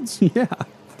 5-year-olds? Yeah,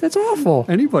 That's awful.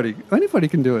 anybody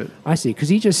can do it. I see, because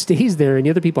he just stays there, and the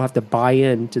other people have to buy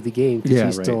in to the game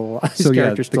because he's still his So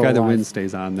character's the still guy that alive. wins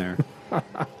stays on there.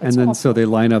 And then so they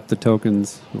line up the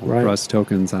tokens, Right. Rust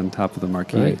tokens on top of the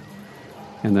marquee. Right.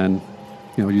 And then,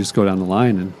 you just go down the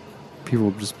line and people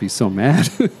will just be so mad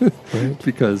Right.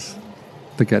 because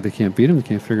the guy, they can't beat him, they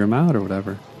can't figure him out or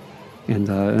whatever. And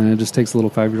it just takes a little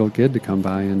 5-year-old kid to come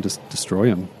by and just destroy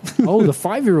him. Oh, the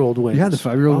 5-year-old wins. Yeah, the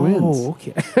 5-year-old wins. Oh,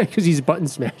 okay. Because he's button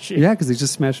smashing. Yeah, because he's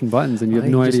just smashing buttons and you have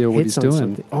He no just idea what hits he's on doing.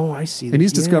 something. Oh, I see. And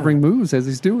he's Yeah. discovering moves as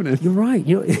he's doing it. You're right.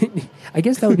 I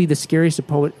guess that would be the scariest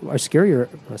opponent, or scarier,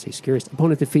 I say scariest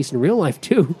opponent to face in real life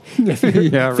too. If you're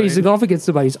Yeah, right. facing off against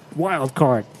somebody's wild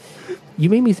card. You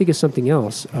made me think of something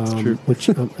else, true. which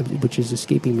is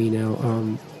escaping me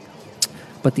now.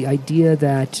 But the idea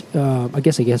that I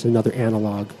guess another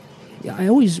analog. I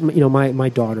always, my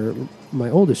daughter,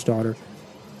 my oldest daughter,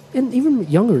 and even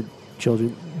younger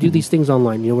children do these things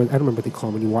online. I don't remember what they call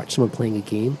them when you watch someone playing a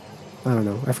game. I don't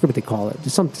know. I forget what they call it.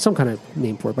 There's some kind of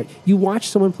name for it. But you watch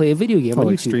someone play a video game on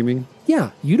like YouTube. streaming?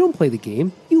 Yeah, you don't play the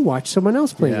game. You watch someone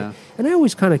else play Yeah. it. And I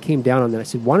always kind of came down on that. I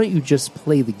said, why don't you just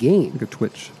play the game? Like a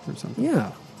Twitch or something.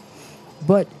 Yeah,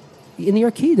 but in the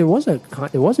arcade there was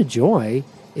a joy,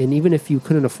 and even if you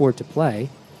couldn't afford to play,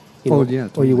 Oh, yeah, or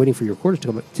totally. you're waiting for your quarters to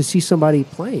come, to see somebody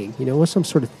playing, it was some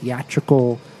sort of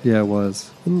theatrical. Yeah, it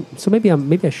was. So maybe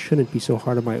I shouldn't be so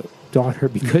hard on my daughter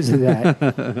because of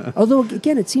that. Although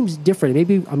again, it seems different.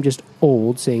 Maybe I'm just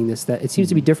old saying this. That it seems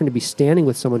to be different to be standing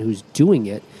with someone who's doing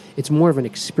it. It's more of an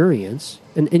experience,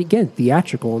 and again,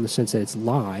 theatrical in the sense that it's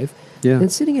live. Yeah.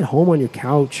 And sitting at home on your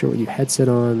couch or with your headset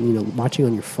on, watching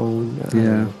on your phone. I don't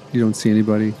Yeah, know. you don't see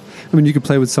anybody. I mean, you could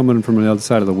play with someone from the other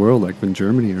side of the world, like in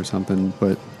Germany or something,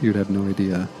 but you'd have no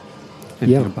idea anything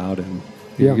Yeah. about him.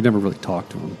 Yeah. You could never really talk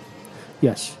to him.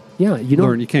 Yes. Yeah. You don't.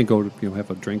 Learn. You can't go to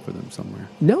have a drink with him somewhere.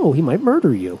 No, he might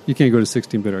murder you. You can't go to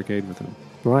 16-bit arcade with him.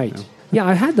 Right. No. Yeah,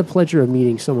 I had the pleasure of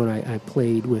meeting someone I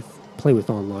play with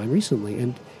online recently,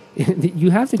 and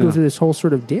you have to go Yeah. through this whole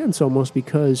sort of dance almost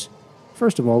because,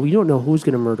 first of all, we don't know who's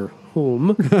going to murder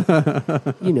whom,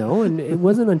 and it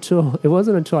wasn't until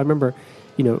I remember,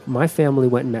 my family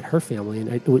went and met her family, and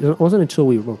it wasn't until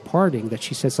we were parting that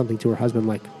she said something to her husband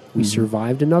like, "We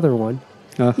survived another one."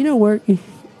 Where.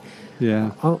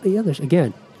 Yeah. There's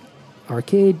again,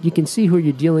 arcade. You can see who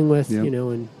you're dealing with, Yep.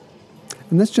 and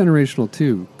And that's generational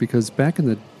too, because back in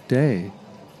the day,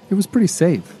 it was pretty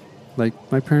safe. Like,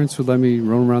 my parents would let me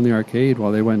roam around the arcade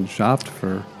while they went and shopped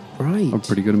for right. a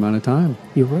pretty good amount of time.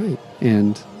 You're right.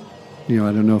 And, I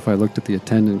don't know if I looked at the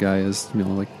attendant guy as,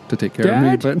 like, to take care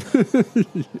Dad? of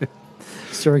me, but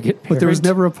Surrogate but there was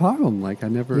parent. never a problem. Like, Yeah.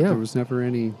 there was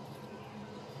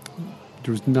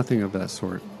nothing of that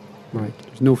sort. Right.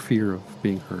 There's no fear of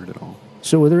being hurt at all.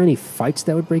 So, were there any fights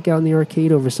that would break out in the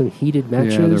arcade over some heated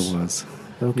matches? Yeah, there was.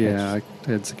 Okay. Yeah, I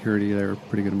had security there a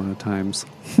pretty good amount of times.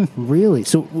 Really?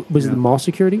 So, was it Yeah. the mall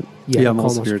security? Yeah, call mall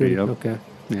security, yep. Okay.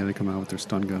 Yeah, they come out with their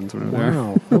stun guns when they're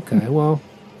Wow. Okay. Well,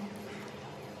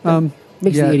 there.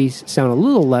 makes Yeah. the '80s sound a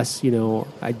little less,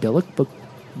 idyllic, but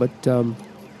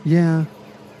Yeah.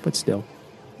 still.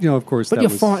 Of course. But that you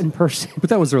was, fought in person. But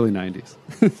that was early 90s.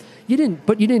 You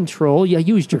didn't troll. You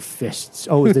used your fists.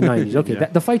 Oh, it was the '90s. Okay, Yeah.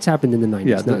 the fights happened in the '90s,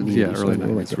 Yeah, not in the yeah, 80s. early So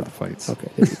we'll write 90s that were the off. fights. Okay,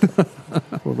 there we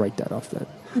go. We'll write that off then.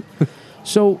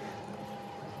 So,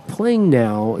 playing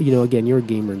now, again, you're a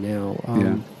gamer now.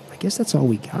 Yeah. I guess that's all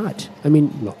we got. I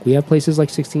mean, look, we have places like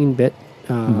 16-bit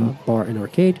bar and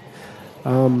arcade.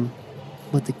 But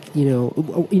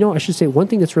I should say one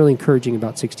thing that's really encouraging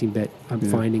about 16-bit. I'm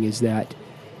finding is that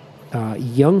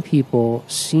young people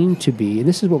seem to be, and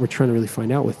this is what we're trying to really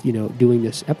find out with doing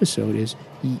this episode is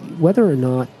whether or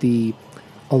not the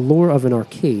allure of an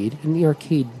arcade and the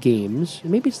arcade games.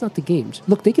 Maybe it's not the games.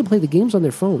 Look, they can play the games on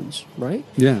their phones, right?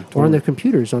 Yeah, Or on totally. their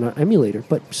computers on an emulator.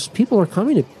 But people are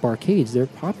coming to arcades. They're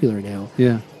popular now.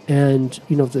 Yeah. And,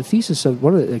 the thesis of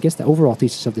I guess the overall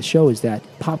thesis of the show is that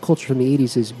pop culture from the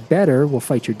 80s is better, will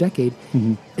fight your decade.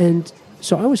 Mm-hmm. And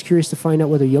so I was curious to find out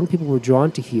whether young people were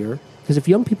drawn to here. Because if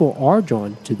young people are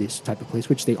drawn to this type of place,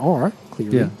 which they are,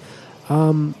 clearly,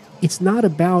 it's not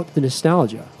about the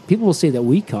nostalgia. People will say that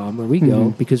we come or we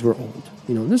go because we're old.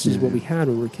 This is what we had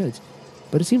when we were kids.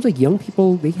 But it seems like young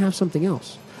people, they have something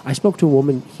else. I spoke to a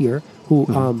woman here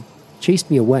who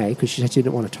chased me away because she said she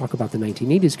didn't want to talk about the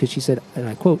 1980s because she said, and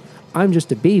I quote, "I'm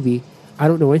just a baby. I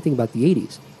don't know anything about the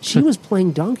 80s." She was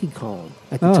playing Donkey Kong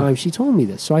at the time she told me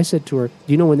this. So I said to her, "Do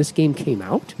you know when this game came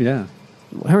out?" Yeah.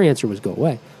 Her answer was go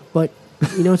away. But,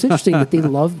 it's interesting that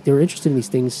they're interested in these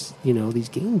things, these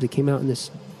games that came out in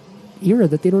this era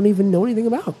that they don't even know anything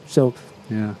about. So,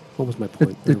 Yeah. what was my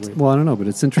point? Well, I don't know, but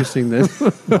it's interesting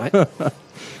that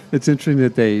it's interesting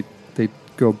that they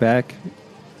go back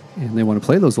and they want to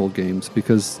play those old games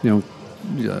because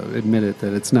admit it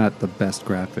that it's not the best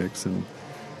graphics and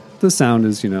the sound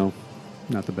is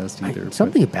not the best either.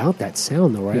 Something about that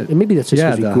sound, though, right? Yeah. And maybe that's just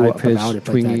because we the grew high up pitched, about it.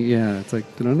 But twingy, that, it's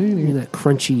like that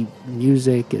crunchy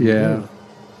music. And,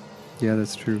 yeah,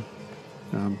 that's true.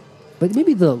 But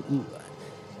maybe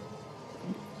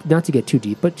not to get too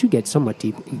deep, but to get somewhat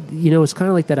deep, it's kind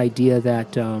of like that idea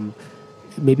that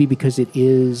maybe because the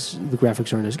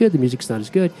graphics aren't as good, the music's not as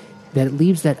good, that it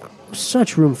leaves that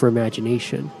such room for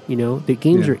imagination. The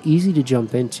games are easy to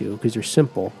jump into because they're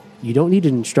simple. You don't need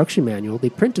an instruction manual.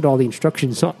 They printed all the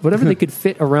instructions on whatever they could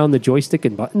fit around the joystick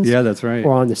and buttons. Yeah, that's right.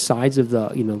 Or on the sides of the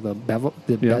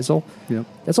bezel. Yep.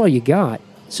 That's all you got.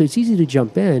 So it's easy to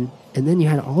jump in, and then you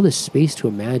had all this space to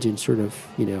imagine sort of,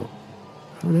 I don't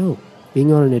know,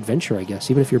 being on an adventure, I guess,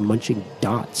 even if you're munching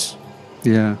dots.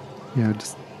 Yeah,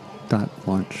 just dot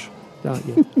lunch. Yeah.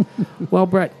 Well,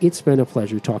 Brett, it's been a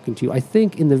pleasure talking to you. I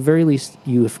think, in the very least,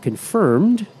 you have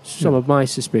confirmed some of my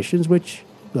suspicions, which,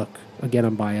 look, again,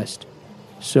 I'm biased.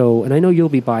 So, and I know you'll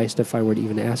be biased if I were to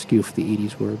even ask you if the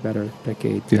 80s were a better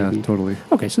decade. Yeah, maybe. totally.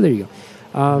 Okay, so there you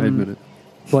go. I admit it.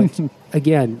 But,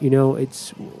 again,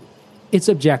 it's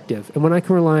objective. And when I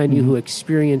can rely on you who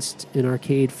experienced an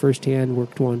arcade firsthand,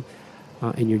 worked one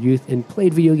in your youth, and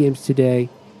played video games today,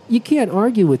 you can't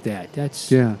argue with that.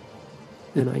 Yeah.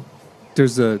 And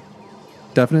There's a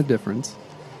definite difference,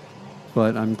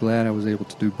 but I'm glad I was able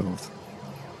to do both.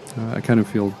 I kind of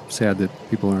feel sad that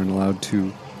people aren't allowed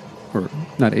to, or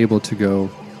not able to go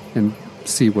and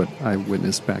see what I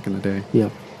witnessed back in the day. Yeah.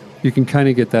 You can kind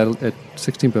of get that at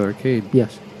 16-bit arcade.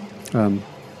 Yes.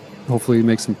 Hopefully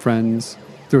make some friends.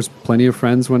 There was plenty of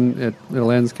friends when at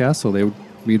Aladdin's Castle. They would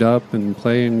meet up and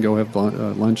play and go have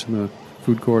lunch in the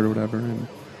food court or whatever. And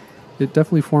it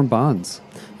definitely formed bonds.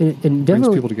 And Brings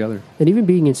definitely people together. And even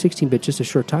being in 16-bit just a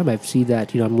short time, I've seen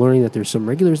that, I'm learning that there's some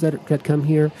regulars that come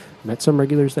here, met some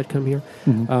regulars that come here.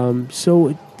 So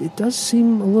it does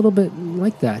seem a little bit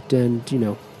like that.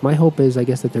 And, my hope is, I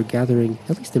guess, that they're gathering,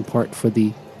 at least in part, for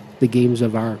the games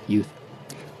of our youth.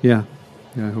 Yeah,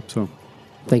 I hope so.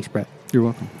 Thanks, Brett. You're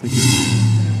welcome. Thank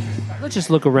you. Let's just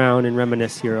look around and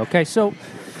reminisce here, okay? So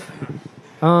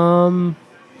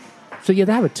yeah,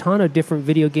 they have a ton of different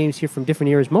video games here from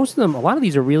different eras. Most of them, a lot of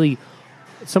these are really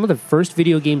some of the first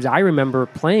video games I remember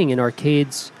playing in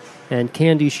arcades and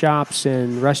candy shops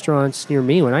and restaurants near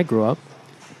me when I grew up.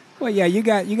 Well, yeah, you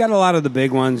got a lot of the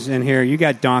big ones in here. You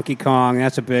got Donkey Kong,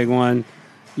 that's a big one.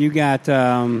 You got,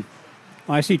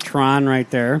 I see Tron right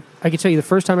there. I can tell you the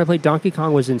first time I played Donkey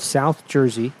Kong was in South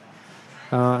Jersey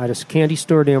at a candy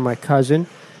store near my cousin.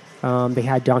 They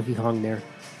had Donkey Kong there.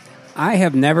 I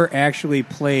have never actually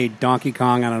played Donkey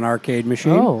Kong on an arcade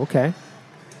machine. Oh, okay.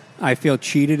 I feel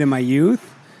cheated in my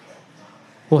youth.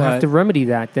 We'll have to remedy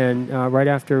that then right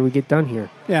after we get done here.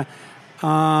 Yeah.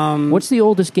 What's the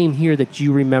oldest game here that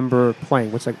you remember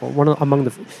playing? What's among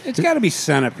the... It's got to be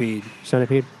Centipede.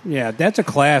 Centipede? Yeah, that's a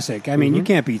classic. I mean, you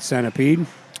can't beat Centipede.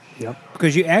 Yep.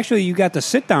 Because you got the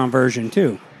sit-down version,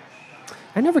 too.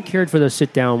 I never cared for those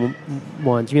sit-down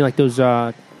ones. You mean like those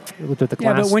with the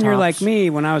glass Yeah, but when you're tops? like me,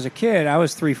 when I was a kid, I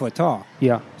was 3 foot tall.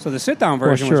 Yeah. So the sit-down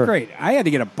version was sure. great. I had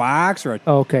to get a box or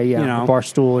Okay, yeah. A bar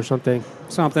stool or something.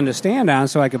 something to stand on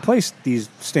so I could play these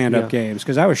stand-up games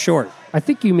because I was short. I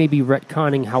think you may be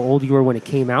retconning how old you were when it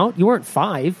came out. You weren't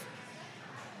 5.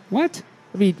 What?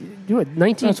 I mean, you were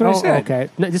 19. That's what I said. Okay.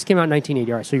 No, this came out in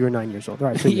 1980. All right, so you were 9 years old. All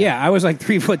right. So Yeah, I was like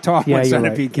 3 foot tall when you're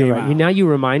Centipede right. came You're right. out. Now you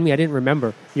remind me. I didn't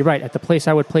remember. You're right. At the place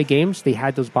I would play games, they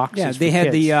had those boxes. Yeah, for they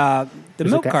had kids. the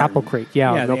was milk like an carton. apple crate.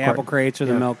 Yeah, the milk apple carton. crates or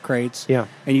the Yeah. milk crates. Yeah.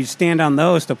 And you'd stand on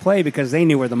those to play because they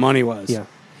knew where the money was. Yeah.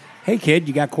 hey, kid,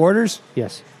 you got quarters?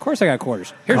 Yes. Of course I got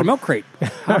quarters. Here's a milk crate.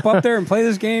 Hop up there and play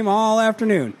this game all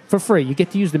afternoon. For free. You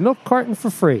get to use the milk carton for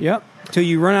free. Yep. Till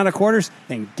you run out of quarters,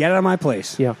 then get out of my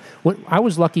place. Yeah. I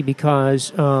was lucky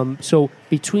because, so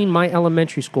between my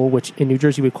elementary school, which in New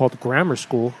Jersey we called grammar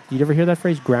school. Did you ever hear that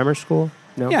phrase, grammar school?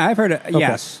 No? Yeah, I've heard it. Okay.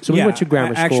 Yes. So we Yeah. went to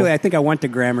grammar school. Actually, I think I went to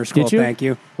grammar school. Did you? Thank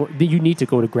you. Well, you need to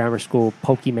go to grammar school,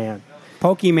 Pokemon.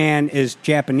 Pokemon is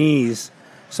Japanese,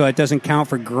 so it doesn't count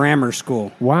for grammar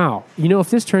school. Wow. You know, if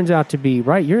this turns out to be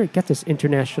right, you're got this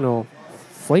international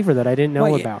flavor that I didn't know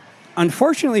Well, about.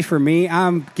 Unfortunately for me,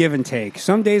 I'm give and take.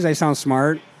 Some days I sound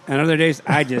smart, and other days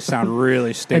I just sound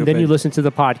really stupid. And then you listen to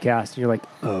the podcast, and you're like,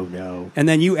 oh, no. And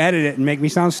then you edit it and make me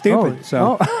sound stupid.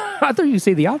 I thought you'd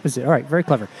say the opposite. All right, very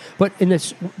clever. But in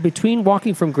this, between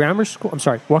walking from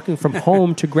walking from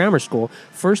home to grammar school,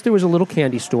 first there was a little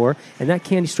candy store, and that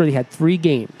candy store, they had 3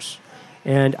 games.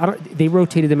 And they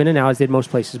rotated them in and out, as they did most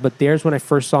places. But there's when I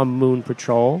first saw Moon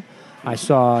Patrol. I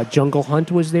saw Jungle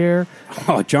Hunt was there.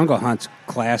 Oh, Jungle Hunt's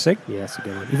classic. Yeah, that's a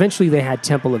good one. Eventually, they had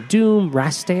Temple of Doom,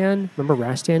 Rastan. Remember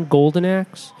Rastan? Golden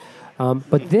Axe.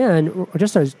 But then,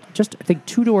 just I think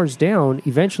 2 doors down,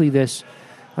 eventually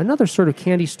another sort of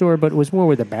candy store, but it was more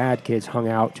where the bad kids hung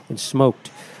out and smoked.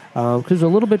 Because it was a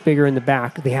little bit bigger in the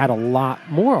back. They had a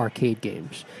lot more arcade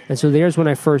games. And so there's when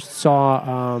I first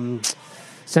saw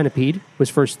Centipede was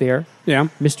first there. Yeah.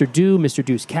 Mr.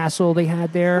 Doo's Castle they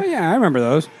had there. Oh, yeah, I remember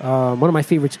those. One of my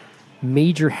favorites,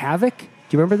 Major Havoc. Do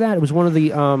you remember that? It was one of the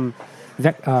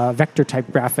vector-type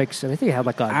graphics, and I think it had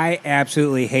like a... I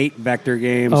absolutely hate vector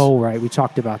games. Oh, right. We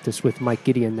talked about this with Mike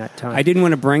Gideon that time. I didn't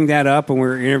want to bring that up when we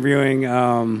were interviewing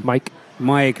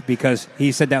Mike, because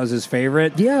he said that was his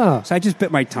favorite. Yeah. So I just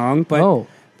bit my tongue. But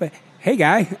hey,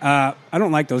 guy, I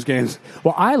don't like those games.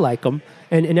 Well, I like them.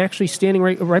 And actually standing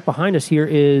right behind us here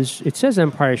it says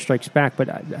Empire Strikes Back, but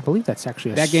I believe that's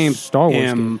actually that game's Star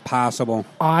Wars impossible.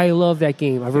 game. I love that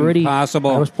game.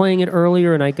 Impossible. I was playing it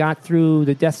earlier, and I got through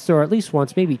the Death Star at least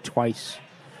once, maybe twice.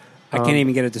 I can't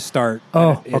even get it to start.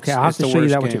 Okay. I'll have to show you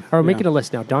that one too. All right, make it a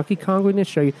list now. Donkey Kong, we're going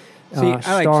to show you. See, I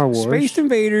Star like Wars. Space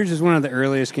Invaders is one of the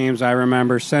earliest games I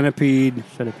remember. Centipede,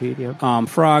 yeah.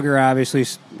 Frogger, obviously.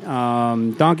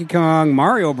 Donkey Kong,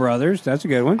 Mario Brothers. That's a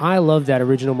good one. I love that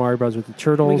original Mario Bros. With the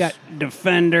turtles. We got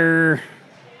Defender.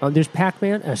 There's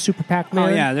Pac-Man, Super Pac-Man.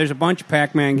 Oh, yeah, there's a bunch of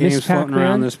Pac-Man games floating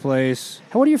around this place.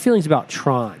 What are your feelings about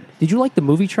Tron? Did you like the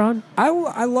movie Tron? I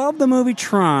love the movie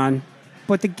Tron.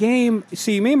 But the game,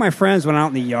 see, me and my friends went out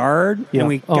in the yard, and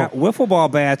we got wiffle ball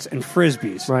bats and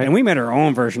Frisbees. Right. And we made our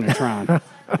own version of Tron.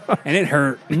 And it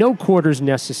hurt. No quarters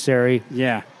necessary.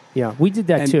 Yeah. Yeah, we did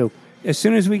that too. As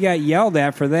soon as we got yelled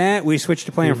at for that, we switched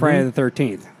to playing Friday the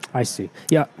 13th. I see.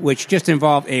 Yeah. Which just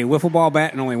involved a wiffle ball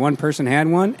bat, and only one person had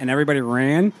one, and everybody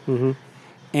ran. Mm-hmm.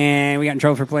 And we got in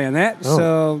trouble for playing that. Oh.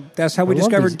 So that's how we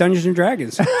discovered Dungeons and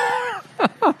Dragons.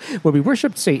 Well, we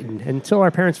worshipped Satan until our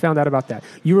parents found out about that.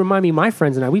 You remind me, my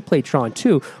friends and I, we played Tron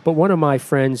too, but one of my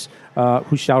friends,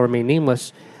 who shall remain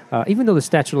nameless, even though the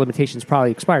statute of limitations probably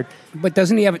expired. But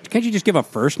doesn't he have can't you just give a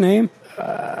first name?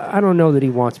 I don't know that he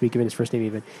wants to be given his first name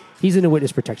even. He's in a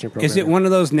witness protection program. Is it one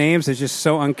of those names that's just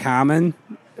so uncommon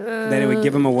that it would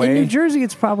give him away? In New Jersey,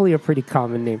 it's probably a pretty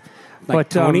common name. Like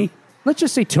Tony? Let's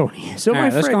just say Tony. So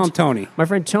let's call him Tony. My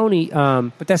friend Tony.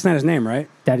 But that's not his name, right?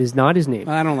 That is not his name.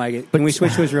 I don't like it. Can we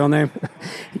switch to his real name?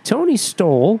 Tony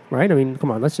stole, right? I mean, come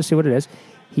on, let's just see what it is.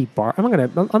 I'm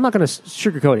not gonna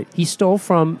sugarcoat it. He stole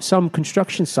from some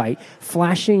construction site,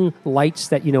 flashing lights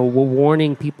that were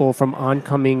warning people from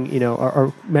oncoming,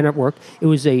 or men at work. It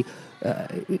was a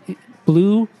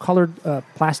blue colored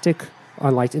plastic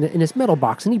on lights in this metal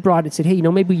box, and he brought it and said, "Hey,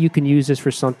 maybe you can use this for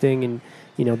something, and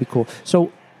be cool."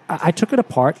 So I took it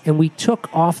apart, and we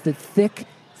took off the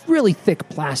really thick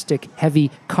plastic, heavy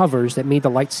covers that made the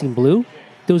lights seem blue.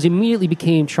 Those immediately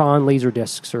became Tron laser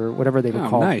discs or whatever they would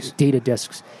call it, data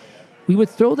discs. We would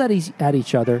throw that at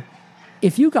each other.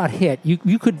 If you got hit,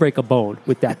 you could break a bone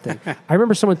with that thing. I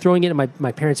remember someone throwing it in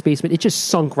my parents' basement. It just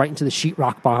sunk right into the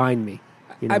sheetrock behind me.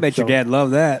 I bet your dad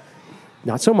loved that.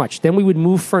 Not so much. Then we would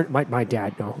move my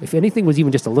dad, no. If anything was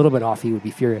even just a little bit off, he would be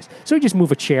furious. So we'd just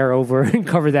move a chair over and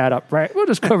cover that up, right? We'll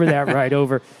just cover that right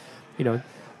over,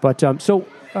 But,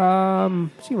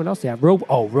 see what else they have.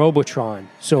 Robotron.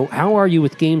 So how are you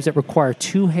with games that require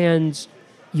 2 hands?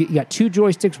 You got 2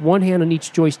 joysticks, 1 hand on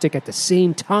each joystick at the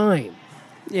same time.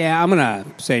 Yeah, I'm going to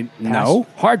say Pass. no.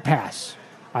 Hard pass.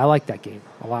 I like that game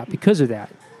a lot because of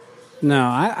that. No,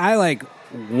 I like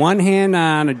 1 hand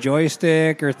on a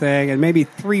joystick or thing, and maybe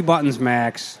 3 buttons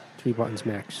max. 3 buttons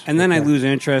max. And then I lose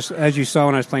interest. As you saw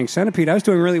when I was playing Centipede, I was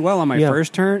doing really well on my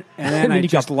first turn, and then I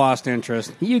just lost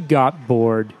interest. You got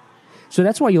bored. So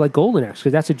that's why you like Golden Axe,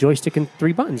 because that's a joystick and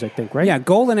 3 buttons, I think, right? Yeah,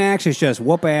 Golden Axe is just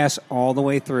whoop ass all the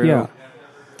way through. Yeah.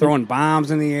 Throwing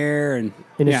bombs in the air. And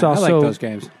it's I also like those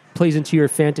games. plays into your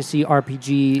fantasy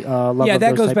RPG love. Yeah, of that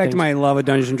those goes type back things. to my love of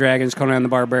Dungeons and Dragons, Conan the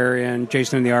Barbarian,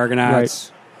 Jason and the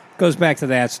Argonauts. Goes back to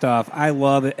that stuff. I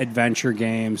love adventure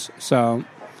games. So,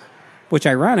 which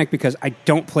ironic because I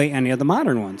don't play any of the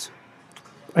modern ones.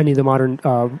 Any of the modern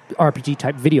RPG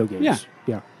type video games. Yeah.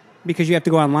 Yeah. Because you have to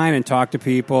go online and talk to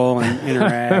people and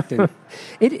interact. And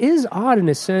It is odd in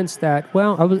a sense that,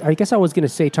 well, I guess I was going to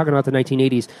say, talking about the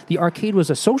 1980s, the arcade was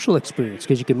a social experience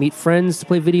because you could meet friends to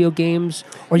play video games,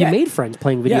 or you Yeah. made friends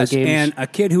playing video games. and a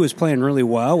kid who was playing really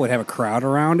well would have a crowd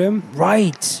around him.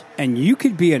 Right. And you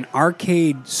could be an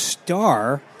arcade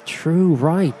star True,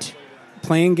 right.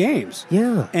 playing games.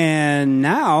 Yeah. And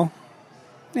now,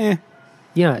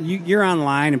 Yeah. you're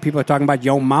online and people are talking about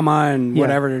yo mama and Yeah.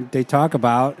 whatever they talk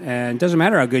about. And it doesn't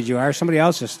matter how good you are. Somebody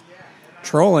else is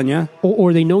trolling you.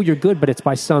 Or they know you're good, but it's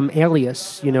by some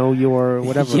alias, your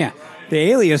whatever. Yeah. The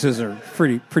aliases are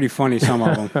pretty funny, some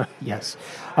of them. Yes.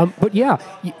 But yeah,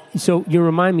 so you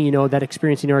remind me, that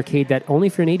experience in the arcade that only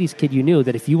if you're an 80s kid, you knew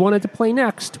that if you wanted to play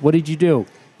next, what did you do?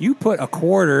 You put a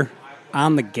quarter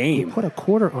on the game. Put a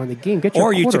quarter on the game. Get your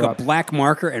Or you quarter took up. a black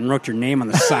marker and wrote your name on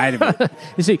the side of it.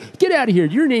 You say, get out of here.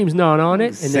 Your name's not on it.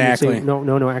 Exactly. And then you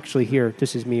say, no, actually here.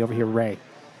 This is me over here, Ray.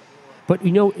 But,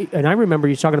 and I remember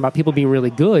you talking about people being really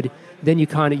good. Then you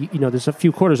kind of, there's a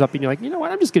few quarters up and you're like, you know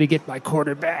what? I'm just going to get my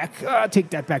quarter back.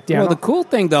 Take that back down. Well, the cool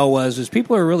thing, though, was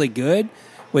people are really good.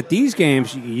 With these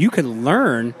games, you could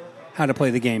learn how to play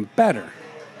the game better.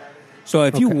 So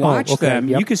if you watched them,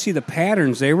 yep. you could see the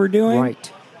patterns they were doing.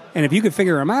 Right. And if you could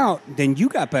figure them out, then you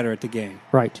got better at the game.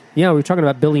 Right. Yeah, we were talking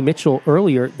about Billy Mitchell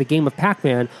earlier. The game of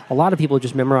Pac-Man, a lot of people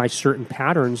just memorize certain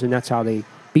patterns, and that's how they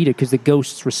beat it, because the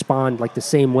ghosts respond like the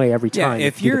same way every time. Yeah,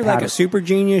 if to the you're like pattern. a super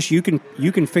genius, you can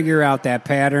figure out that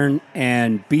pattern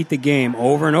and beat the game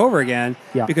over and over again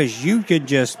because you could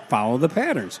just follow the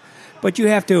patterns. But you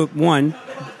have to, one,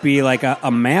 be like a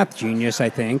math genius, I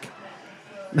think.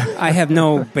 I have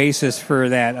no basis for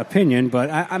that opinion,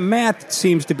 but math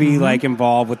seems to be like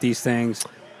involved with these things.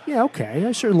 Yeah, okay.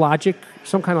 Yeah, sure, logic,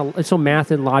 some kind of, so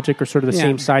math and logic are sort of the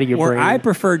same side of your brain. Or I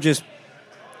prefer just,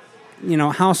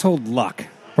 household luck.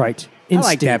 Right. I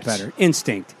like that better.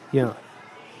 Instinct. Yeah.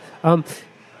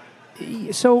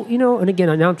 So, and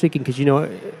again, now I'm thinking, because,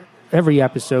 every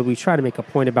episode we try to make a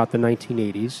point about the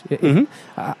 1980s.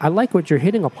 I like what you're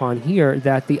hitting upon here,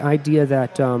 that the idea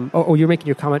that, or you're making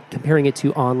your comment comparing it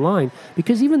to online,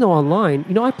 because even though online,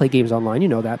 I play games online,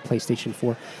 that, PlayStation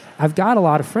 4. I've got a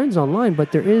lot of friends online,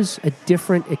 but there is a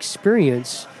different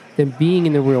experience than being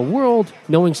in the real world,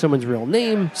 knowing someone's real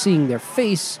name, seeing their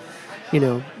face,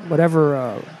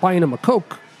 whatever, buying them a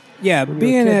Coke. Yeah,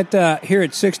 being at here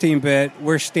at 16-bit,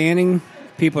 we're standing,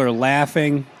 people are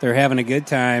laughing, they're having a good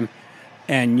time,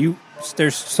 and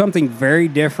there's something very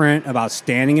different about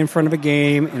standing in front of a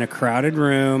game in a crowded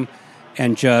room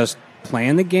and just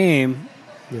playing the game.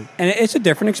 Yeah. And it's a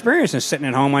different experience than sitting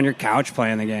at home on your couch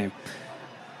playing the game.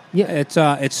 Yeah,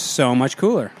 it's so much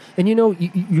cooler. And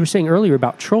you were saying earlier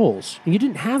about trolls. You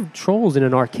didn't have trolls in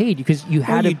an arcade because you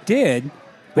had. You did.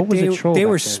 What was a troll? They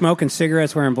were then? smoking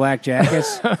cigarettes, wearing black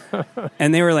jackets,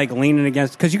 and they were like leaning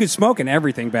against, because you could smoke in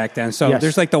everything back then. So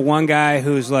there's like the one guy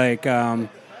who's like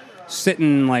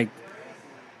sitting like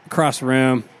across the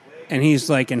room, and he's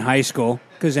like in high school,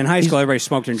 because in high school everybody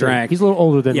smoked and drank. He's a little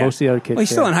older than most of the other kids. Well, he's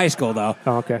still in high school though.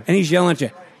 Oh, okay. And he's yelling at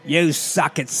you, "You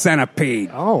suck at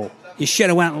Centipede." Oh, you should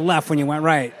have went left when you went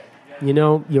right.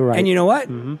 You're right. And you know what?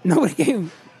 Mm-hmm. Nobody gave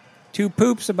him two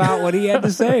poops about what he had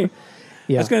to say.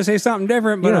 I was going to say something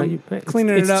different, but I'm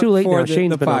cleaning it up too late for now. the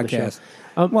Shane's been on the podcast.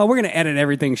 show. Well, we're going to edit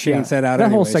everything Shane said out. That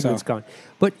anyway, whole segment's gone.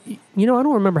 But I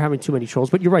don't remember having too many trolls.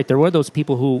 But you're right. There were those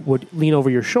people who would lean over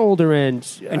your shoulder and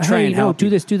try and help. Do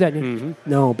this, do that. Mm-hmm.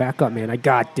 No, back up, man. I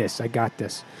got this.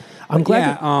 I'm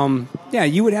glad.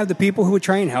 You would have the people who would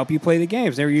try and help you play the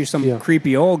games. They were usually some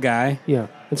creepy old guy. Yeah.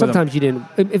 And sometimes you didn't.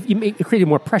 It created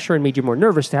more pressure and made you more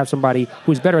nervous to have somebody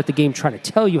who's better at the game trying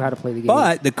to tell you how to play the game.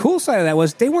 But the cool side of that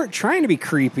was they weren't trying to be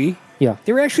creepy. Yeah.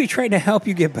 They were actually trying to help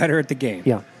you get better at the game.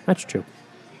 Yeah, that's true.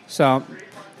 So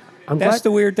that's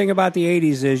the weird thing about the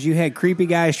 80s is you had creepy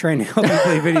guys trying to help you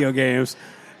play video games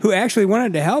who actually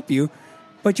wanted to help you,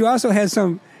 but you also had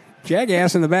some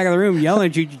jackass in the back of the room yelling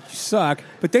at you, "You suck."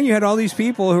 But then you had all these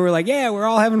people who were like, "Yeah, we're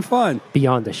all having fun."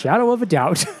 Beyond a shadow of a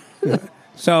doubt.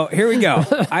 So here we go.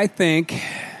 I think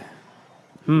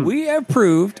we have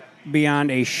proved beyond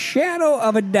a shadow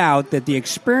of a doubt that the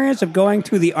experience of going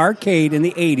to the arcade in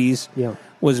the 80s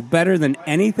was better than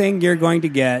anything you're going to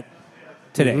get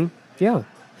today. Mm-hmm. Yeah.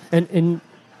 And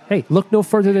hey, look no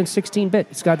further than 16-Bit.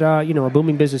 It's got a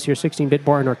booming business here, 16-Bit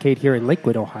Bar and Arcade here in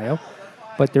Lakewood, Ohio.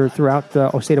 But they're throughout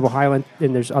the state of Ohio, and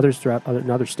there's others throughout in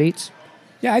other states.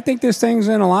 Yeah, I think this thing's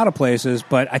in a lot of places,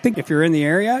 but I think if you're in the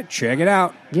area, check it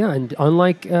out. Yeah, and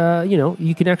unlike,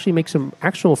 you can actually make some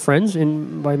actual friends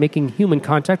by making human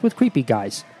contact with creepy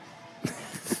guys.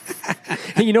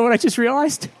 And you know what I just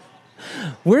realized?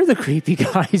 We're the creepy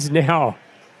guys now.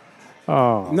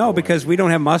 Oh. No, because we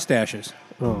don't have mustaches.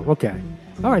 Oh, okay.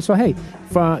 All right, so hey,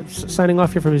 signing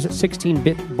off here from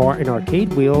 16-Bit Bar and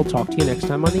Arcade. We'll talk to you next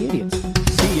time on The Idiots.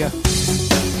 See ya.